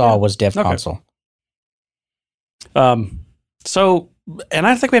that you saw was Dev Console. So, and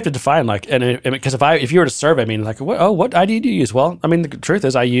I think we have to define because if you were to survey me, what IDE do you use? Well, I mean, the truth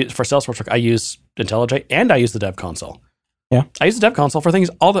is, for Salesforce, I use IntelliJ and I use the Dev Console. Yeah, I use the Dev Console for things.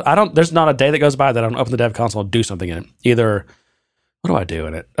 There's not a day that goes by that I don't open the Dev Console and do something in it. Either, what do I do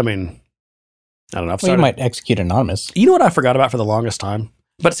in it? I mean, I don't know. You might execute Anonymous. You know what I forgot about for the longest time?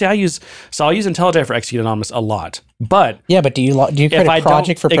 But see, I'll use IntelliJ for execute Anonymous a lot. But yeah, but do you create a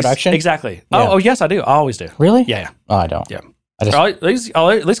project for production? Exactly. Yeah. Oh, yes, I do. I always do. Really? Yeah. Oh, I don't. Yeah. I'll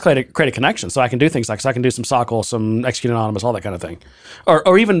at least create a connection so I can do things so I can do some SOCL, some execute anonymous, all that kind of thing,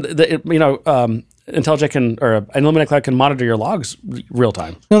 or even IntelliJ or Illuminate Cloud can monitor your logs real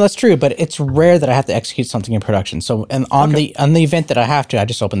time. No, that's true, but it's rare that I have to execute something in production. So, and on the event that I have to, I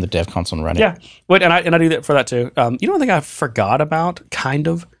just open the Dev Console and run it. Yeah, and I do that for that too. One thing I forgot about, kind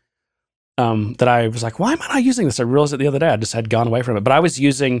of, that I was like, why am I not using this? I realized it the other day. I just had gone away from it, but I was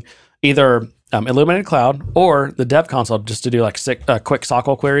using either Illuminated Cloud or the Dev Console just to do quick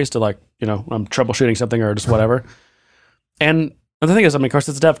SOCL queries to I'm troubleshooting something or just whatever. And the thing is, of course,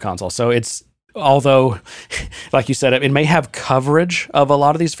 it's Dev Console, so although, like you said, it may have coverage of a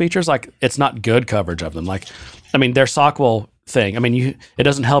lot of these features. It's not good coverage of them. Their SOCL thing. It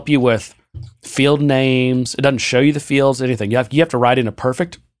doesn't help you with field names. It doesn't show you the fields, anything. You have to write in a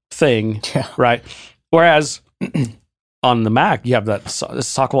perfect thing, right? Whereas on the Mac, you have that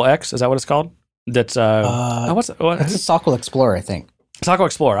SOCL X. Is that what it's called? That's It's a Sokol Explorer, I think. Sokol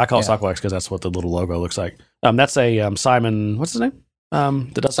Explorer. I call it Sokol X because that's what the little logo looks like. That's a Simon. What's his name?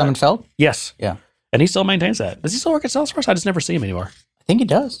 Simon Feld? Yes. Yeah. And he still maintains that. Does he still work at Salesforce? I just never see him anymore. I think he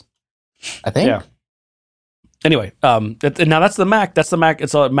does. I think. Yeah. Anyway, now that's the Mac. That's the Mac.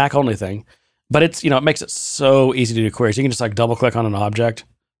 It's a Mac only thing, but it's it makes it so easy to do queries. You can just like double click on an object,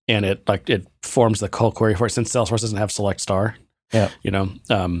 and it forms the whole query for it. Since Salesforce doesn't have select star. Yeah.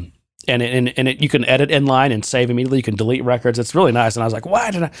 And you can edit inline and save immediately. You can delete records. It's really nice. And I was like,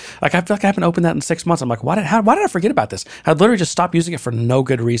 why did I feel like I haven't opened that in 6 months. I'm like, why did I forget about this? I literally just stopped using it for no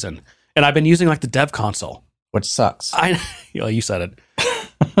good reason. And I've been using like the dev console, which sucks. You said it,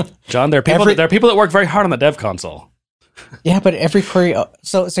 John. There are people that work very hard on the dev console. Yeah, but every query.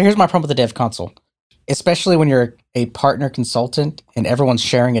 So here's my problem with the dev console, especially when you're a partner consultant and everyone's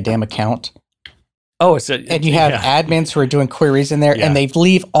sharing a damn account. Oh, and you have admins who are doing queries in there, and they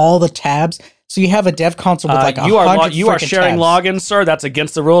leave all the tabs. So you have a dev console with like you are sharing tabs. logins, sir. That's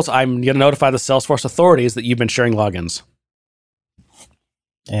against the rules. I'm going to notify the Salesforce authorities that you've been sharing logins.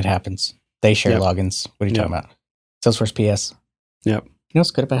 It happens. They share logins. What are you talking about? Salesforce PS. Yep. You know what's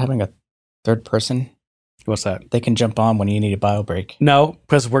good about having a third person? What's that? They can jump on when you need a bio break. No,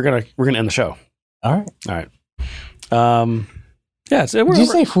 because we're gonna end the show. All right. Yeah. Did you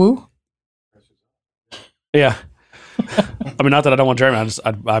say who? Yeah. I mean, not that I don't want Jeremy.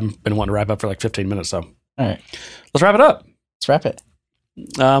 I've been wanting to wrap up for like 15 minutes. So, all right, let's wrap it up. Let's wrap it.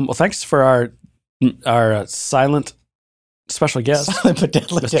 Well, thanks for our silent special guest, Mr.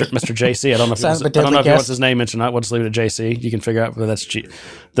 JC. I don't know if he wants his name mentioned. We'll just leave it at JC. You can figure out whether that's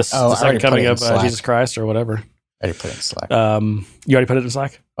the second coming of Jesus Christ or whatever. I already put it in Slack. You already put it in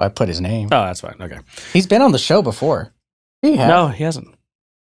Slack? I put his name. Oh, that's fine. Okay. He's been on the show before. No, he hasn't.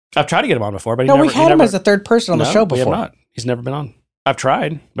 I've tried to get him on before, but we had him as a third person on the show before. We have not. He's never been on. I've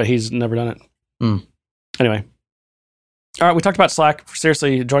tried, but he's never done it. Anyway. All right, we talked about Slack.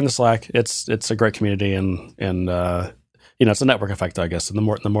 Seriously, join the Slack. It's a great community, and it's a network effect, I guess. And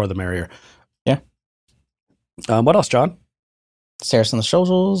the more the merrier. Yeah. What else, John? Share us on the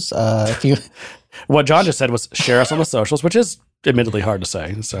socials. What John just said was share us on the socials, which is admittedly hard to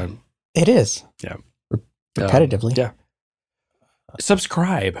say. So it is. Yeah. Repetitively. Yeah.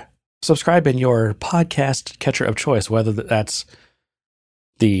 Subscribe in your podcast catcher of choice, whether that's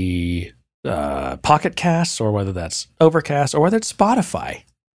the Pocket Casts or whether that's Overcast or whether it's Spotify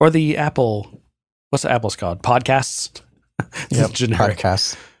or the Apple. What's the Apple's called? Podcasts. Generic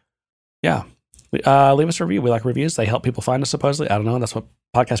podcasts. Yeah. Leave us a review. We like reviews. They help people find us. Supposedly, I don't know. That's what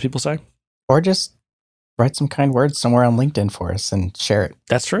podcast people say. Or just write some kind words somewhere on LinkedIn for us and share it.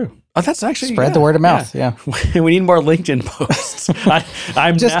 That's true. Oh, that's actually spread the word of mouth. Yeah. We need more LinkedIn posts.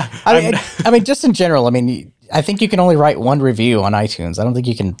 I mean, just in general. I mean, I think you can only write one review on iTunes. I don't think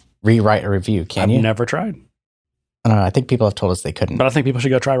you can rewrite a review. Can you? I've never tried. I don't know. I think people have told us they couldn't. But I think people should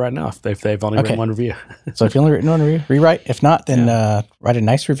go try right now if they've only written one review. So if you've only written one review, rewrite. If not, then write a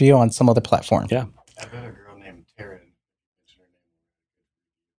nice review on some other platform. Yeah. I've got a girl named Taryn.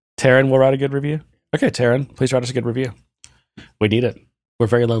 Taryn will write a good review. Okay, Taryn, please write us a good review. We need it. We're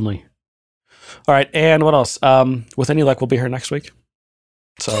very lonely. All right, and what else? With any luck, we'll be here next week.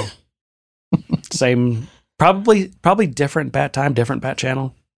 So, same, probably different bat time, different bat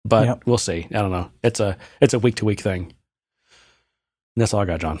channel, but we'll see. I don't know. It's a week to week thing. And that's all I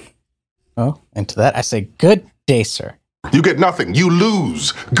got, John. Oh, and to that I say, good day, sir. You get nothing. You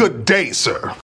lose. Good day, sir.